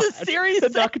my God. The series. The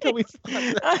Nakatomi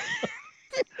Plaza.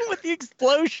 With the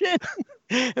explosion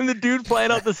and the dude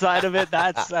flying out the side of it.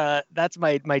 That's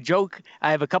my joke.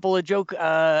 I have a couple of joke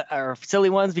or silly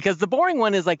ones, because the boring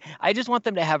one is like, I just want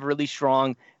them to have really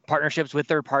strong partnerships with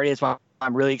third parties. Well,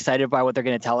 I'm really excited by what they're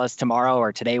going to tell us tomorrow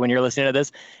or today when you're listening to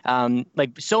this.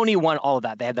 Like Sony won all of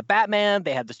that. They had the Batman,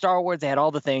 they had the Star Wars, they had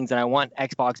all the things, and I want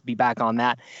Xbox to be back on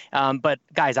that. But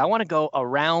guys, I want to go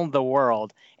around the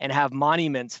world and have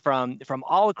monuments from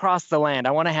all across the land.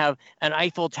 I want to have an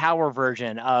Eiffel Tower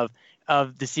version of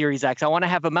the Series X. I want to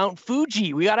have a Mount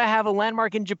Fuji. We got to have a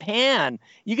landmark in Japan.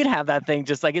 You can have that thing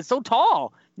just like, it's so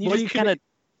tall. You just kind of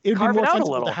it would carve be more it out a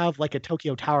sensible little. to have like a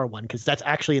Tokyo Tower one, because that's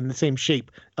actually in the same shape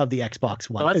of the Xbox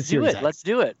One. Well, let's do it. Let's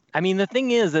do it. I mean, the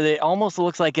thing is that it almost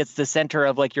looks like it's the center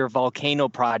of like your volcano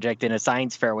project in a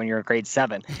science fair when you're in grade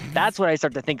 7. That's what I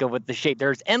start to think of with the shape.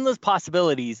 There's endless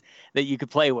possibilities that you could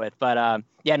play with. But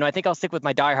I think I'll stick with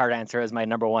my Die Hard answer as my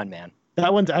number one, man.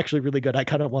 That one's actually really good. I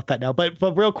kind of want that now. But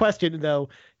real question though,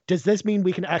 does this mean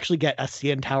we can actually get a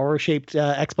CN Tower shaped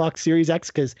Xbox Series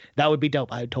X? Because that would be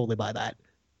dope. I would totally buy that.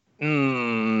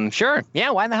 Sure.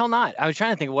 Yeah. Why the hell not? I was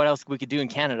trying to think of what else we could do in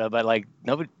Canada, but like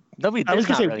nobody. I was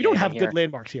gonna say, we don't have good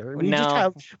landmarks here. We just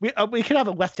have we could have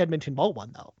a West Edmonton Mall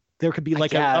one though. There could be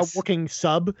like a working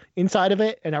sub inside of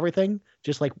it and everything,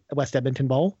 just like West Edmonton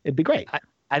Mall. It'd be great.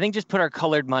 I think just put our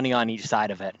colored money on each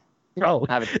side of it.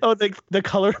 The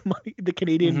colored money, the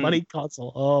Canadian money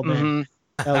console. Oh man,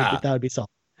 that would be solid.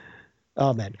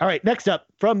 Oh man. All right. Next up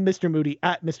from Mr. Moody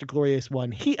at Mr. Glorious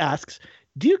One, he asks,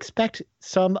 do you expect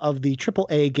some of the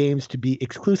AAA games to be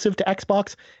exclusive to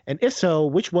Xbox? And if so,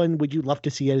 which one would you love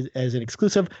to see as an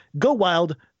exclusive? Go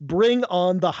wild, bring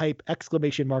on the hype, !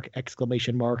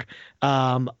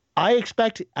 I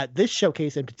expect at this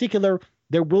showcase in particular,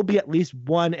 there will be at least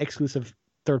one exclusive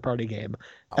third-party game,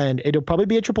 and it'll probably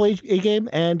be a AAA game.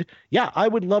 And yeah, I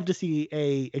would love to see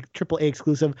a AAA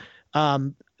exclusive.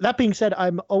 That being said,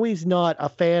 I'm always not a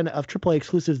fan of AAA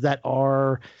exclusives that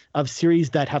are of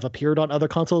series that have appeared on other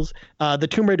consoles. The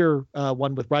Tomb Raider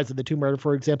one with Rise of the Tomb Raider,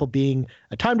 for example, being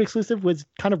a timed exclusive was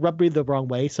kind of rubbed me the wrong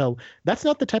way. So that's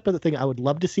not the type of thing I would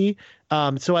love to see.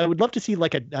 So I would love to see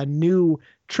like a new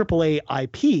AAA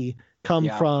IP come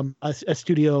from a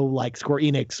studio like Square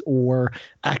Enix or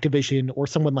Activision or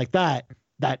someone like that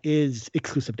is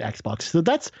exclusive to Xbox. So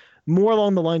that's more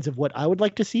along the lines of what I would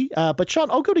like to see. But Sean,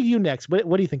 I'll go to you next.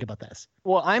 What do you think about this?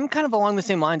 Well, I'm kind of along the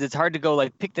same lines. It's hard to go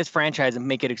like pick this franchise and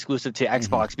make it exclusive to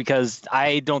Xbox because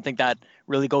I don't think that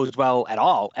really goes well at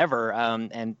all, ever.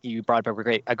 And you brought up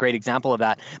a great example of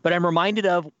that. But I'm reminded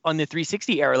of on the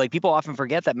 360 era, like people often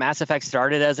forget that Mass Effect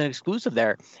started as an exclusive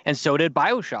there, and so did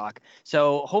BioShock.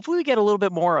 So hopefully we get a little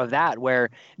bit more of that,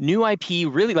 where new IP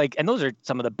really like, and those are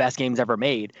some of the best games ever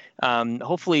made.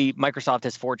 Hopefully Microsoft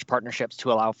has forged partnerships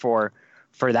to allow for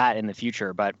that in the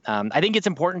future. But I think it's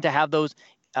important to have those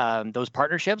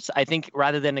partnerships. I think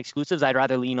rather than exclusives, I'd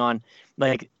rather lean on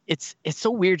like it's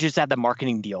so weird just to have the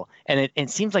marketing deal, and it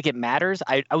seems like it matters.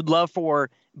 I would love for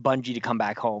Bungie to come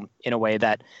back home in a way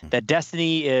that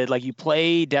Destiny is like, you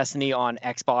play Destiny on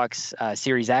Xbox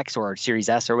Series X or Series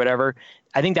S or whatever.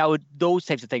 I think those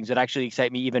types of things would actually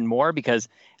excite me even more because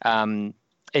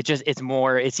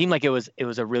it seemed like it was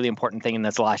a really important thing in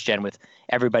this last gen with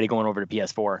everybody going over to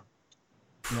PS4.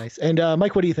 Nice. And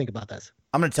Mike, what do you think about this?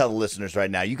 I'm going to tell the listeners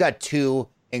right now, you got two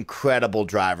incredible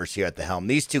drivers here at the helm.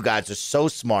 These two guys are so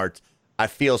smart. I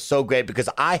feel so great because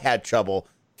I had trouble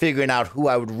figuring out who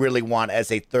I would really want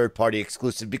as a third-party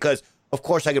exclusive because, of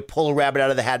course, I could pull a rabbit out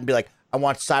of the hat and be like, I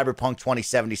want Cyberpunk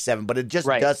 2077, but it just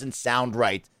doesn't sound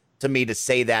right to me to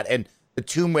say that. And the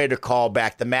Tomb Raider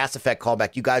callback, the Mass Effect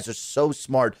callback, you guys are so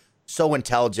smart, so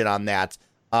intelligent on that.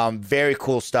 Very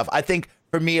cool stuff. I think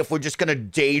for me, if we're just going to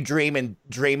daydream and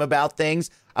dream about things,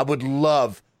 I would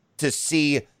love to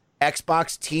see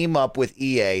Xbox team up with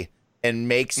EA and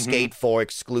make Skate 4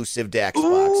 exclusive to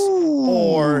Xbox. Ooh.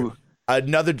 Or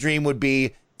another dream would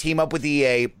be team up with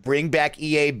EA, bring back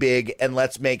EA big, and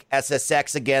let's make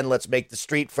SSX again. Let's make the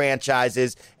Street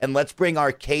franchises, and let's bring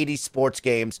arcade sports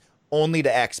games only to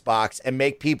Xbox and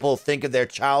make people think of their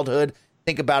childhood,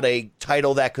 think about a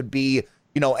title that could be,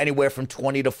 anywhere from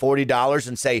 $20 to $40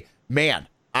 and say, man,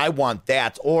 I want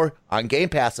that. Or on Game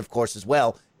Pass, of course, as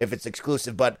well, if it's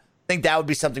exclusive. But I think that would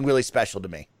be something really special to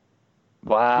me.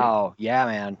 Wow. Yeah,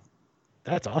 man.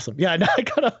 That's awesome. Yeah, now I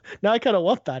kind of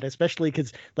want that, especially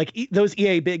because like those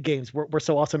EA big games were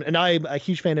so awesome, and I'm a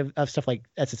huge fan of stuff like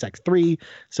SSX 3.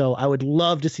 So I would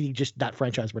love to see just that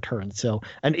franchise return. So,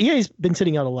 and EA's been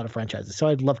sitting out a lot of franchises, so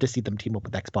I'd love to see them team up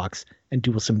with Xbox and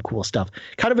do some cool stuff.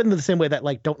 Kind of in the same way that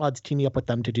like Don't Nod's teaming up with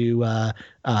them to do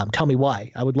Tell Me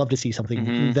Why. I would love to see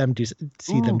something them do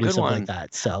something like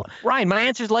that. So Ryan, my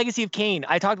answer is Legacy of Kain.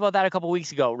 I talked about that a couple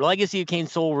weeks ago. Legacy of Kain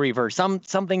Soul Reaver.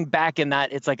 Something back in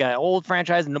that. It's like an old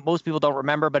franchise and most people don't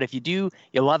remember, but if you do,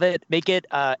 you love it. Make it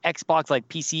Xbox, like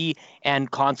PC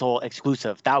and console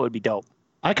exclusive. That would be dope.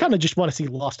 I kind of just want to see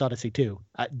Lost Odyssey 2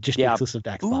 just be exclusive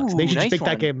to Xbox. They should just make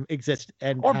that game exist.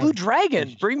 Or Blue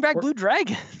Dragon. Bring back Blue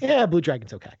Dragon. Yeah, Blue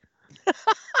Dragon's okay.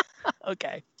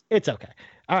 Okay. It's okay.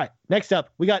 All right. Next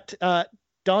up, we got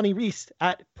Donnie Reese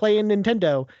at Play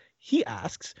Nintendo. He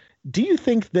asks, do you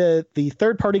think the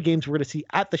third-party games we're going to see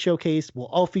at the showcase will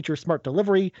all feature smart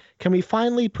delivery? Can we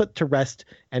finally put to rest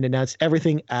and announce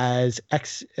everything as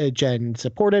X-Gen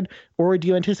supported? Or do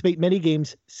you anticipate many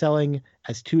games selling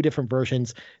as two different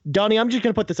versions? Donnie, I'm just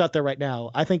going to put this out there right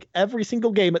now. I think every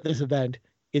single game at this event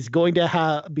is going to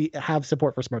have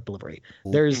support for smart delivery.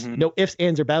 There's no ifs,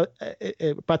 ands, or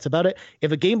buts about it.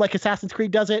 If a game like Assassin's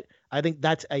Creed does it, I think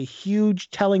that's a huge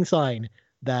telling sign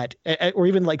that, or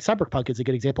even like Cyberpunk is a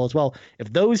good example as well.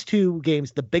 If those two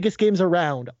games, the biggest games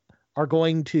around, are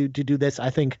going to do this, I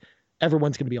think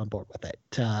everyone's going to be on board with it.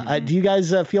 Do you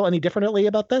guys feel any differently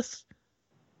about this?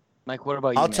 Mike, what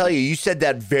about you? I'll tell you, you said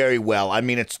that very well. I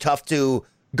mean, it's tough to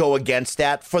go against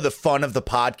that. For the fun of the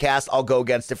podcast, I'll go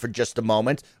against it for just a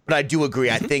moment. But I do agree.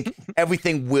 I think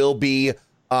everything will be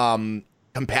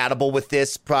compatible with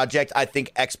this project. I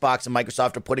think Xbox and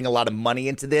Microsoft are putting a lot of money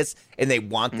into this, and they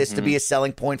want this to be a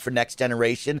selling point for next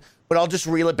generation. But I'll just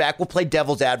reel it back. We'll play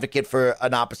devil's advocate for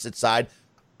an opposite side.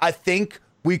 I think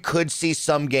we could see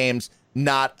some games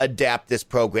not adapt this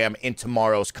program in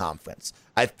tomorrow's conference.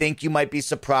 I think you might be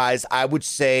surprised. I would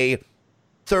say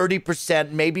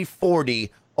 30%, maybe 40%,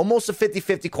 almost a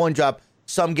 50-50 coin drop.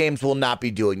 Some games will not be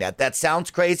doing that. That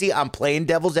sounds crazy. I'm playing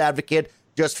devil's advocate.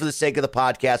 just for the sake of the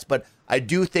podcast, but I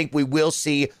do think we will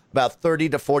see about 30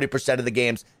 to 40% of the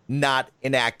games not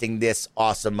enacting this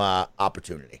awesome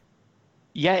opportunity.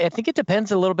 Yeah, I think it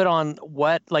depends a little bit on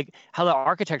how the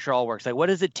architecture all works. Like, what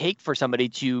does it take for somebody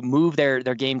to move their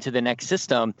game to the next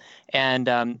system? And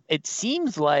it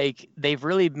seems like they've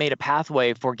really made a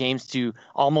pathway for games to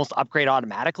almost upgrade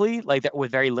automatically, like that,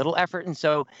 with very little effort. And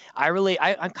so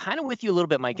I'm kind of with you a little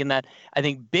bit, Mike, in that I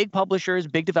think big publishers,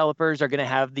 big developers are going to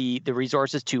have the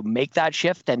resources to make that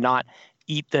shift and not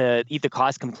eat the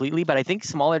cost completely. But I think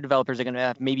smaller developers are going to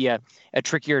have maybe a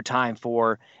trickier time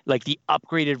for like the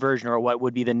upgraded version or what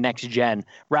would be the next gen,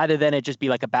 rather than it just be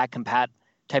like a back compat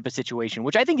type of situation,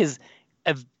 which I think is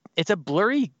it's a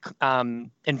blurry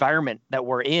environment that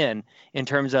we're in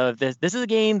terms of this. This is a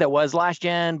game that was last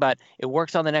gen, but it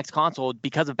works on the next console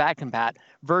because of back compat,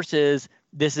 versus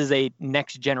this is a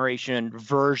next generation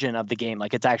version of the game.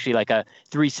 Like, it's actually like a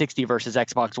 360 versus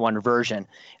Xbox One version.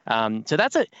 So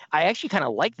I actually kind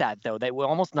of like that, though. They will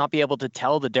almost not be able to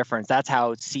tell the difference. That's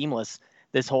how seamless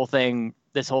this whole thing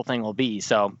will be.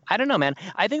 So I don't know, man.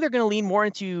 I think they're going to lean more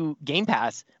into Game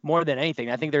Pass more than anything.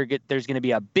 I think there's going to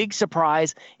be a big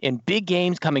surprise in big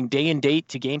games coming day and date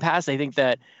to Game Pass. I think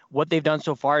that what they've done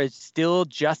so far is still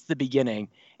just the beginning,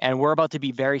 and we're about to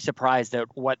be very surprised at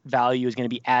what value is going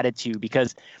to be added to,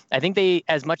 because I think they,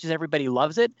 as much as everybody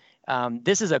loves it,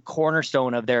 this is a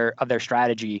cornerstone of their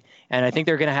strategy, and I think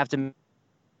they're going to have to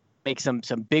make some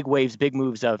big waves, big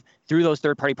moves through those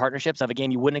third-party partnerships of a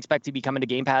game you wouldn't expect to be coming to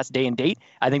Game Pass day and date.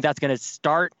 I think that's going to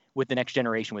start with the next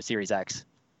generation with Series X.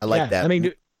 I like that. I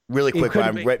mean, really quick,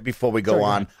 Ryan, right before we go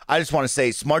on, I just want to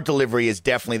say smart delivery is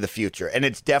definitely the future, and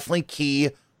it's definitely key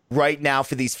right now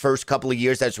for these first couple of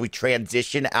years as we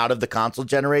transition out of the console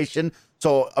generation.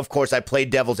 So, of course, I played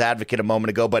devil's advocate a moment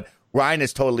ago, but Ryan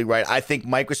is totally right. I think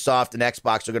Microsoft and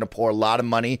Xbox are going to pour a lot of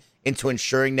money into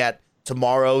ensuring that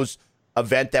tomorrow's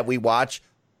event that we watch,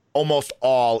 almost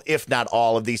all, if not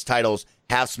all, of these titles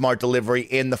have smart delivery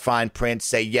in the fine print,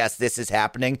 say, yes, this is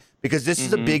happening, because this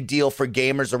is a big deal for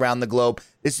gamers around the globe.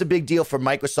 This is a big deal for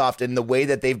Microsoft in the way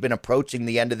that they've been approaching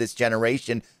the end of this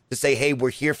generation, to say, hey,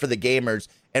 we're here for the gamers,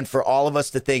 and for all of us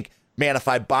to think, man, if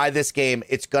I buy this game,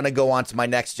 it's going to go on to my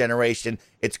next generation.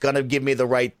 It's going to give me the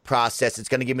right process. It's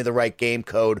going to give me the right game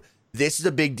code. This is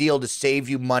a big deal to save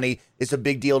you money. It's a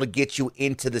big deal to get you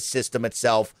into the system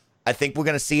itself. I think we're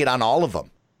going to see it on all of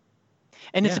them.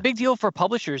 And it's a big deal for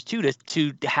publishers, too,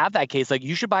 to have that case. Like,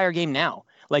 you should buy our game now.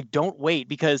 Like, don't wait,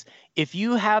 because if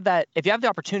you have the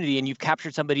opportunity and you've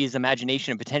captured somebody's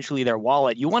imagination and potentially their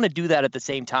wallet, you want to do that at the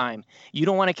same time. You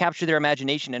don't want to capture their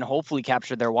imagination and hopefully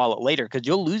capture their wallet later, because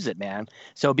you'll lose it, man.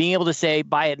 So being able to say,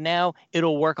 buy it now,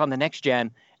 it'll work on the next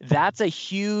gen, that's a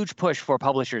huge push for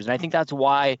publishers. And I think that's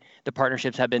why the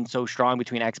partnerships have been so strong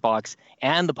between Xbox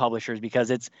and the publishers,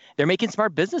 because they're making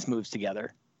smart business moves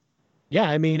together. Yeah,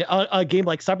 I mean, a game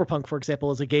like Cyberpunk, for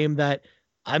example, is a game that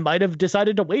I might have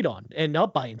decided to wait on and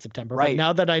not buy in September. Right. But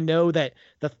now that I know that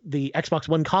the Xbox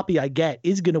One copy I get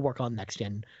is going to work on next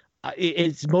gen,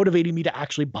 it's motivating me to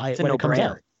actually buy it when it comes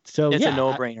out. So it's a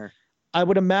no-brainer. I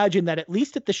would imagine that at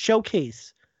least at the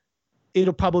showcase,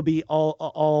 it'll probably be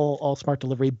all smart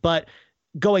delivery. But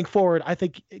going forward, I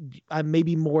think I may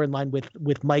be more in line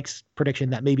with Mike's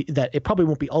prediction that it probably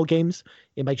won't be all games.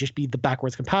 It might just be the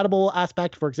backwards compatible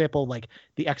aspect. For example, like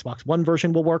the Xbox One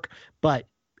version will work, but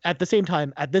at the same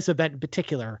time, at this event in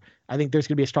particular, I think there's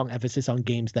going to be a strong emphasis on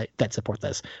games that support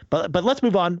this. But let's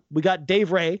move on. We got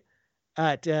Dave Ray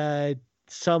at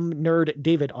some nerd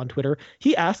David on Twitter.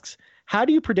 He asks, how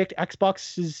do you predict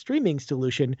Xbox's streaming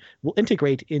solution will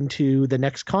integrate into the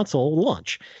next console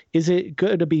launch? Is it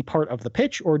going to be part of the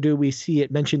pitch, or do we see it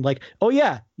mentioned like, oh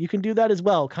yeah, you can do that as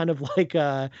well, kind of like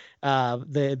the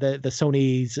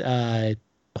Sony's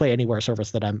Play Anywhere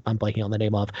service that I'm blanking on the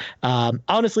name of.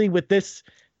 Honestly, with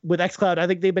xCloud, I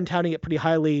think they've been touting it pretty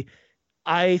highly.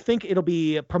 I think it'll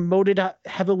be promoted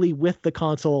heavily with the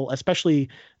console, especially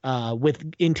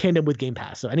in tandem with Game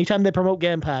Pass. So anytime they promote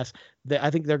Game Pass, I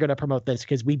think they're going to promote this,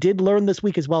 because we did learn this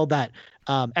week as well that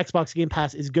Xbox Game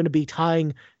Pass is going to be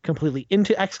tying completely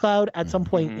into xCloud at some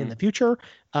point in the future.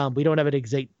 We don't have an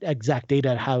exact data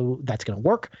on how that's going to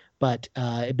work, but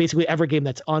basically every game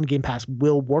that's on Game Pass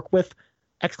will work with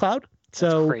xCloud.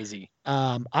 So that's crazy.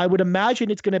 I would imagine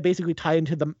it's going to basically tie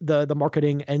into the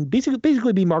marketing and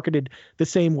basically be marketed the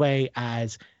same way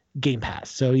as Game Pass.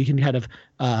 So you can kind of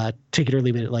take it or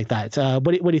leave it like that.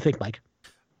 What do you think, Mike?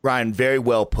 Ryan, very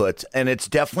well put. And it's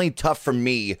definitely tough for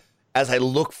me as I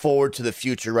look forward to the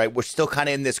future, right? We're still kind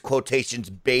of in this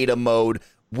quotations beta mode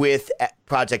with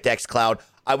Project xCloud.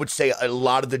 I would say a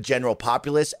lot of the general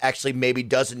populace actually maybe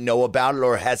doesn't know about it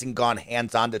or hasn't gone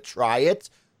hands-on to try it.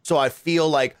 So I feel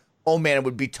like, oh man, it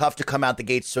would be tough to come out the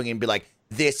gate swinging and be like,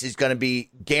 this is going to be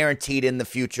guaranteed in the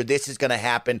future. This is going to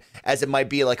happen, as it might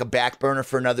be like a back burner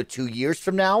for another 2 years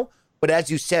from now. But as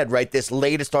you said, right, this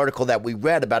latest article that we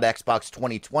read about Xbox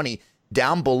 2020,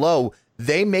 down below,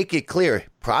 they make it clear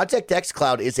Project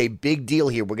xCloud is a big deal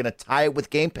here. We're going to tie it with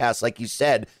Game Pass, like you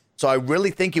said. So I really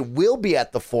think it will be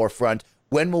at the forefront.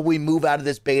 When will we move out of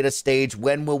this beta stage?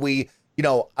 When will we,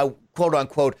 quote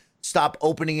unquote, stop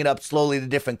opening it up slowly to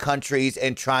different countries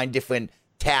and trying different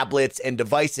tablets and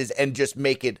devices and just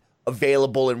make it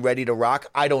available and ready to rock?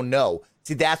 I don't know.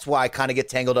 See, that's why I kind of get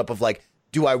tangled up of like,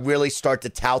 do I really start to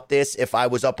tout this if I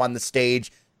was up on the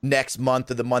stage next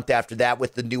month or the month after that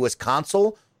with the newest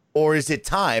console? Or is it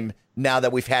time now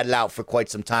that we've had it out for quite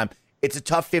some time? It's a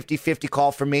tough 50-50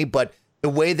 call for me, but the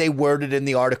way they worded in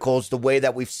the articles, the way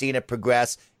that we've seen it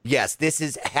progress, yes,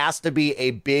 this has to be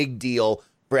a big deal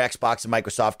for Xbox and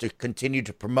Microsoft to continue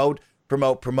to promote,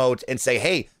 and say,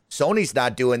 hey, Sony's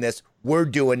not doing this. We're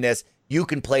doing this. You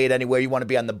can play it anywhere. You want to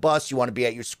be on the bus. You want to be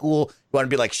at your school. You want to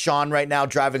be like Sean right now,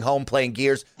 driving home, playing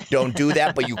Gears. Don't do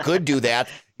that, but you could do that.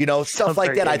 Stuff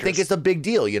like that. Dangerous. I think it's a big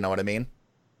deal. You know what I mean?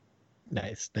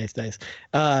 Nice.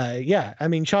 Yeah, I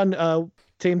mean, Sean,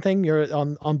 same thing. You're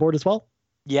on board as well?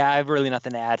 Yeah, I have really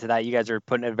nothing to add to that. You guys are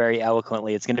putting it very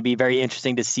eloquently. It's going to be very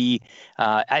interesting to see.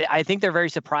 I think they're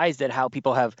very surprised at how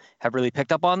people have really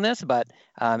picked up on this, but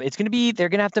it's going to be, they're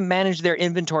going to have to manage their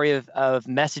inventory of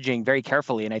messaging very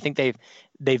carefully. And I think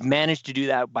they've managed to do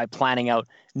that by planning out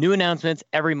new announcements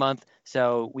every month.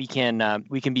 So we can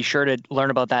be sure to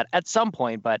learn about that at some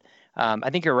point. But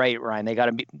I think you're right, Ryan. They got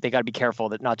to be careful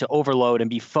that not to overload and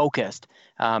be focused.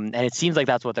 And it seems like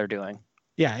that's what they're doing.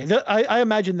 Yeah, I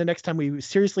imagine the next time we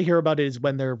seriously hear about it is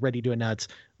when they're ready to announce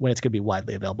when it's going to be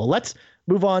widely available. Let's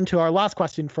move on to our last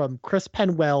question from Chris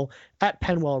Penwell at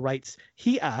Penwell Writes.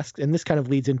 He asked, and this kind of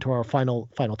leads into our final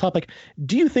topic,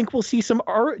 do you think we'll see some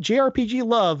JRPG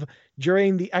love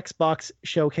during the Xbox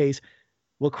showcase?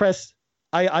 Well, Chris,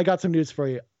 I got some news for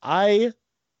you. I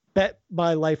bet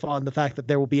my life on the fact that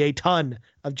there will be a ton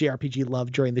of JRPG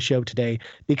love during the show today,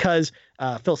 because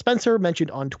Phil Spencer mentioned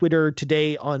on Twitter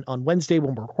today on Wednesday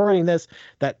when we're recording this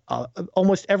that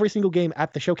almost every single game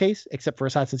at the showcase, except for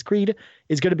Assassin's Creed,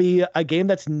 is going to be a game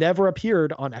that's never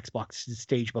appeared on Xbox's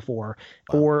stage before,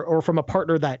 or from a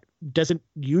partner that doesn't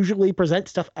usually present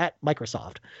stuff at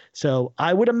Microsoft. So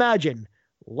I would imagine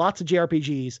lots of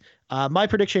JRPGs. My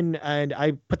prediction, and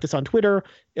I put this on Twitter,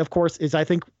 of course, is I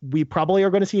think we probably are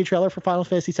going to see a trailer for Final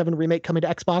Fantasy VII Remake coming to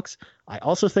Xbox. I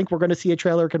also think we're going to see a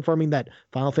trailer confirming that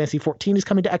Final Fantasy XIV is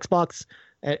coming to Xbox.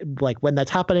 Like when that's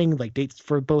happening, like dates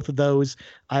for both of those.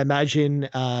 I imagine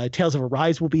Tales of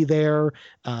Arise will be there,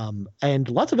 and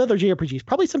lots of other JRPGs.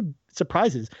 Probably some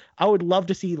surprises. I would love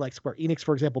to see like Square Enix,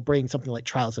 for example, bring something like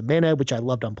Trials of Mana, which I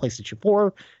loved on PlayStation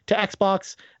 4, to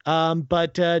Xbox.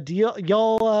 But do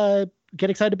y'all get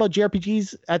excited about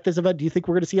JRPGs at this event? Do you think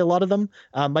we're going to see a lot of them?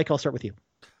 Mike, I'll start with you.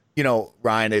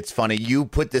 Ryan, it's funny. You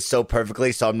put this so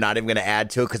perfectly, so I'm not even going to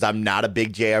add to it because I'm not a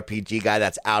big JRPG guy.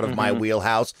 That's out of my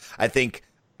wheelhouse. I think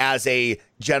as a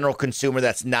general consumer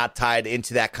that's not tied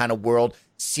into that kind of world,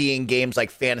 seeing games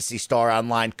like Phantasy Star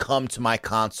Online come to my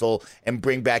console and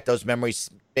bring back those memories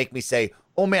make me say,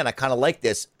 oh man, I kind of like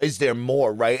this. Is there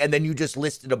more, right? And then you just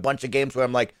listed a bunch of games where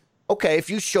I'm like, okay,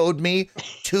 if you showed me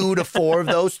 2 to 4 of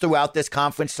those throughout this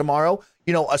conference tomorrow,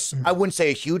 I wouldn't say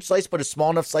a huge slice, but a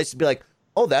small enough slice to be like,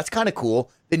 oh, that's kind of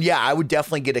cool, then yeah, I would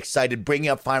definitely get excited. Bringing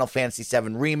up Final Fantasy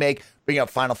VII Remake, bringing up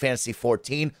Final Fantasy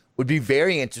XIV would be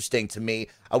very interesting to me.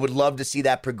 I would love to see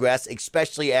that progress,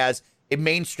 especially as a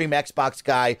mainstream Xbox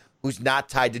guy who's not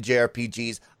tied to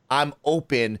JRPGs. I'm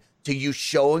open to you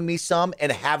showing me some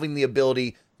and having the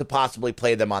ability to possibly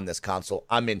play them on this console.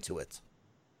 I'm into it.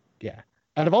 Yeah.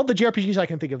 Out of all the JRPGs I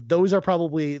can think of, those are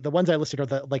probably the ones I listed are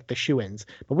the shoe-ins.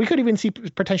 But we could even see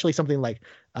potentially something like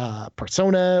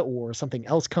Persona or something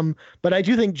else come. But I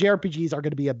do think JRPGs are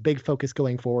going to be a big focus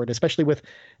going forward, especially with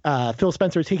Phil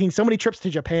Spencer taking so many trips to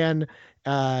Japan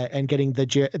and getting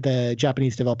the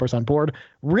Japanese developers on board.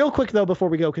 Real quick, though, before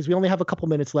we go, because we only have a couple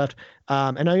minutes left,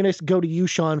 and I'm going to go to you,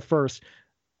 Sean, first.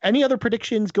 Any other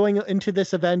predictions going into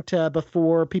this event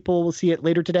before people will see it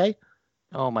later today?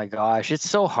 Oh my gosh, it's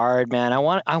so hard, man. I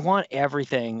want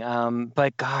everything.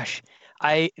 But gosh,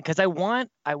 I want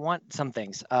some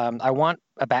things. I want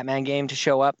a Batman game to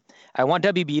show up. I want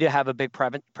WB to have a big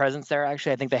presence there.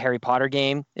 Actually, I think the Harry Potter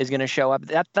game is going to show up.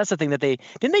 That's the thing that they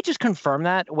just confirm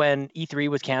that when E3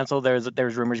 was canceled.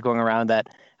 There's rumors going around that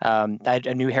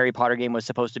a new Harry Potter game was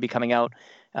supposed to be coming out.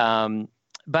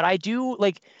 But I do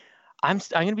like. I'm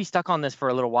going to be stuck on this for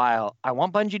a little while. I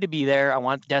want Bungie to be there. I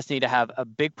want Destiny to have a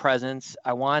big presence.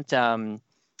 I want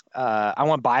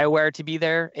BioWare to be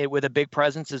there with a big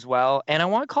presence as well. And I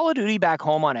want Call of Duty back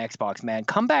home on Xbox, man.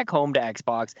 Come back home to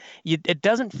Xbox. It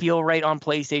doesn't feel right on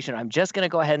PlayStation. I'm just going to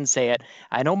go ahead and say it.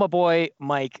 I know my boy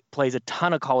Mike plays a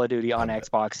ton of Call of Duty on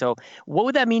Xbox. So what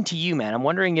would that mean to you, man? I'm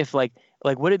wondering if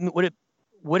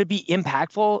would it be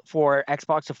impactful for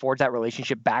Xbox to forge that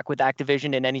relationship back with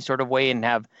Activision in any sort of way and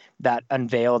have that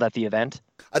unveiled at the event?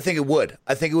 I think it would.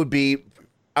 I think it would be,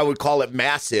 I would call it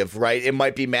massive, right? It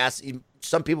might be massive.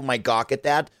 Some people might gawk at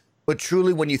that, but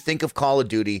truly when you think of Call of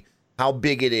Duty, how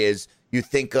big it is, you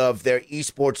think of their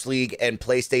esports league and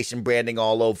PlayStation branding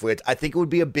all over it. I think it would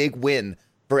be a big win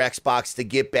for Xbox to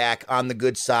get back on the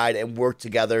good side and work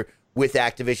together with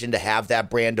Activision to have that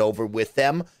brand over with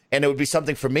them. And it would be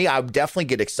something for me I would definitely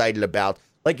get excited about.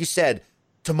 Like you said,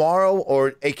 tomorrow,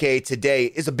 or AKA today,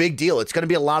 is a big deal. It's going to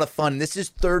be a lot of fun. This is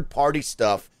third-party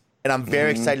stuff, and I'm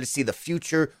very excited to see the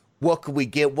future. What could we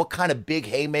get? What kind of big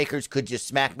haymakers could you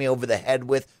smack me over the head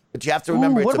with? But you have to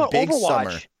remember, it's a big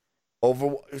Overwatch?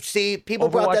 summer. See, people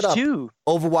brought that up. Too.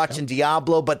 Overwatch and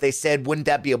Diablo, but they said, wouldn't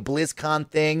that be a BlizzCon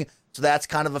thing? So that's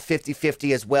kind of a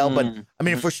 50-50 as well. But, I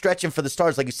mean, if we're stretching for the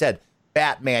stars, like you said,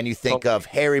 Batman you think of,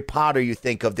 Harry Potter you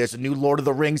think of. There's a new Lord of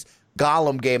the Rings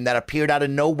Gollum game that appeared out of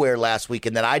nowhere last week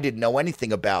and that I didn't know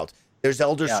anything about. There's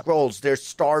Elder Scrolls. There's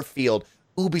Starfield.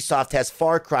 Ubisoft has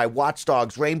Far Cry, Watch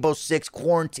Dogs, Rainbow Six,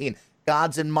 Quarantine,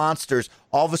 Gods and Monsters.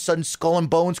 All of a sudden, Skull and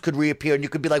Bones could reappear, and you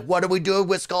could be like, what are we doing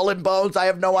with Skull and Bones? I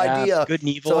have no idea. Good and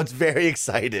evil. So it's very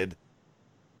excited.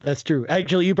 That's true.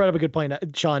 Actually, you brought up a good point,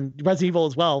 Sean. Resident Evil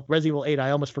as well. Resident Evil 8, I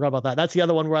almost forgot about that. That's the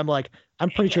other one where I'm like, I'm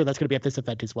pretty sure that's going to be at this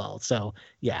event as well. So,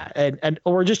 yeah. And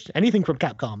or just anything from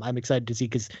Capcom, I'm excited to see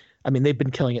because, I mean, they've been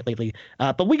killing it lately.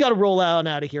 But we got to roll out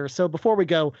of here. So before we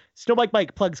go,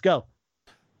 SnowBikeMike, plugs go.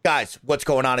 Guys, what's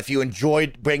going on? If you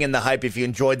enjoyed bringing the hype, if you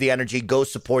enjoyed the energy, go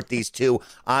support these two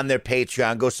on their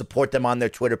Patreon. Go support them on their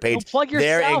Twitter page. Plug yourself.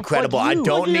 They're incredible. I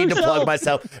don't need to yourself. plug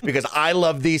myself because I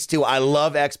love these two. I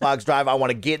love Xbox Drive. I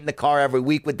want to get in the car every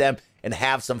week with them and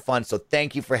have some fun. So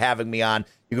thank you for having me on.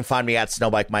 You can find me at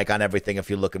SnowBikeMike on everything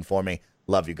if you're looking for me.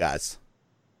 Love you guys.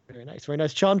 Very nice. Very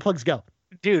nice. Sean, plugs go.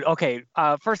 Dude, okay.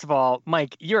 First of all,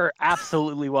 Mike, you're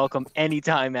absolutely welcome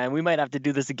anytime, man. We might have to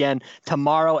do this again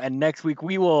tomorrow and next week.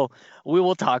 We will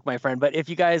talk, my friend. But if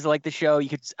you guys like the show, you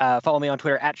could follow me on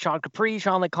Twitter at Sean Capri,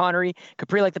 Sean like Connery,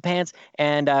 Capri like the pants,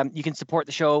 and you can support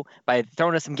the show by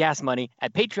throwing us some gas money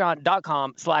at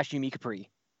patreon.com/YouMeCapri.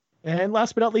 And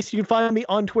last but not least, you can find me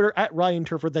on Twitter at Ryan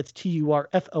Turford. That's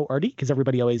TURFORD, because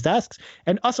everybody always asks.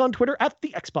 And us on Twitter at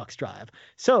the Xbox Drive.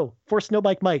 So for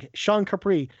SnowBikeMike, Sean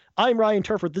Capri, I'm Ryan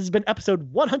Turford. This has been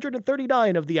episode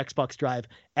 139 of the Xbox Drive.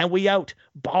 And we out.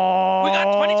 Bye. We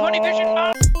got 2020 vision.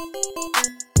 Bye.